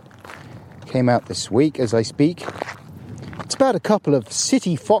published. Came out this week as I speak. It's about a couple of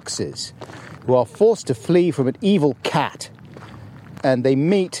city foxes who are forced to flee from an evil cat, and they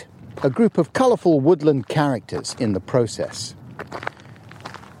meet a group of colourful woodland characters in the process.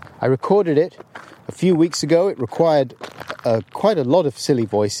 I recorded it a few weeks ago. It required quite a lot of silly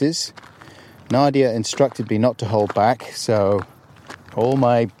voices. Nadia instructed me not to hold back, so all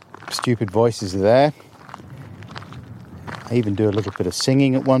my stupid voices are there. I even do a little bit of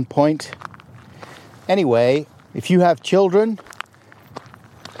singing at one point. Anyway, if you have children,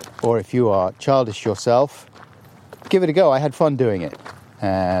 or if you are childish yourself, give it a go. I had fun doing it,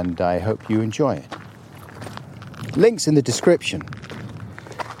 and I hope you enjoy it. Links in the description.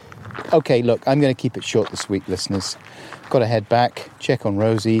 Okay, look, I'm going to keep it short this week, listeners. Got to head back, check on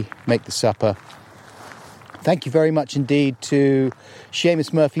Rosie, make the supper. Thank you very much indeed to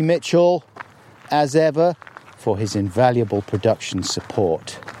Seamus Murphy-Mitchell, as ever, for his invaluable production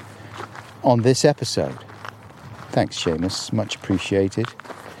support on this episode. Thanks, Seamus. Much appreciated.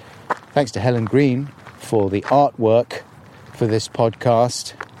 Thanks to Helen Green for the artwork for this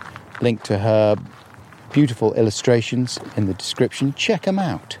podcast. Link to her beautiful illustrations in the description. Check them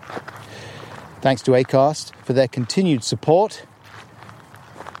out. Thanks to Acast for their continued support.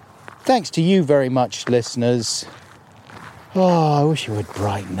 Thanks to you very much, listeners. Oh, I wish it would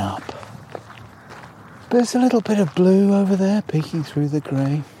brighten up. There's a little bit of blue over there peeking through the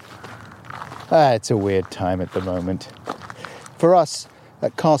grey. It's a weird time at the moment. For us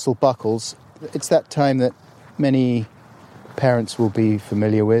at Castle Buckles, it's that time that many parents will be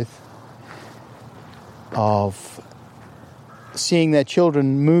familiar with, of seeing their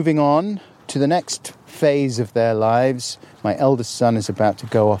children moving on to the next phase of their lives. My eldest son is about to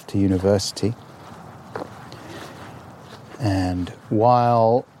go off to university. And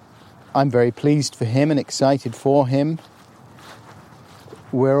while I'm very pleased for him and excited for him,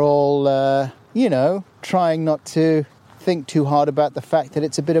 we're all, trying not to think too hard about the fact that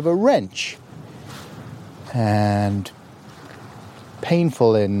it's a bit of a wrench and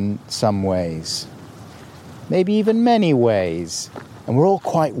painful in some ways, maybe even many ways. And we're all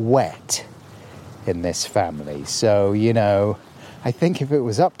quite wet in this family. So, I think if it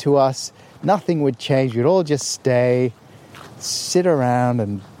was up to us, nothing would change. We'd all just sit around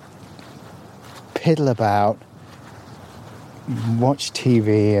and piddle about, watch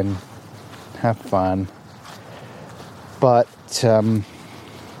TV and have fun. But you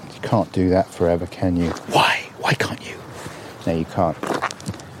can't do that forever, can you? Why? Why can't you? No, you can't.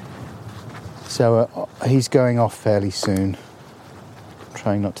 So he's going off fairly soon.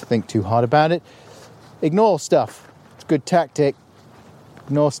 Trying not to think too hard about it. Ignore stuff. It's a good tactic.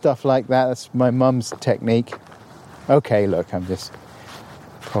 Ignore stuff like that. That's my mum's technique. Okay, look, I'm just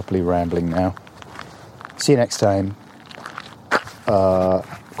properly rambling now. See you next time.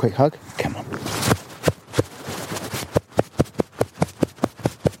 Quick hug. Come on.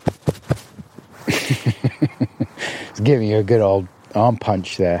 It's giving you a good old arm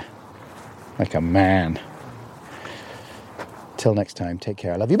punch there. Like a man. Till next time, take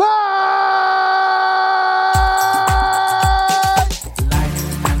care. I love you. Bye!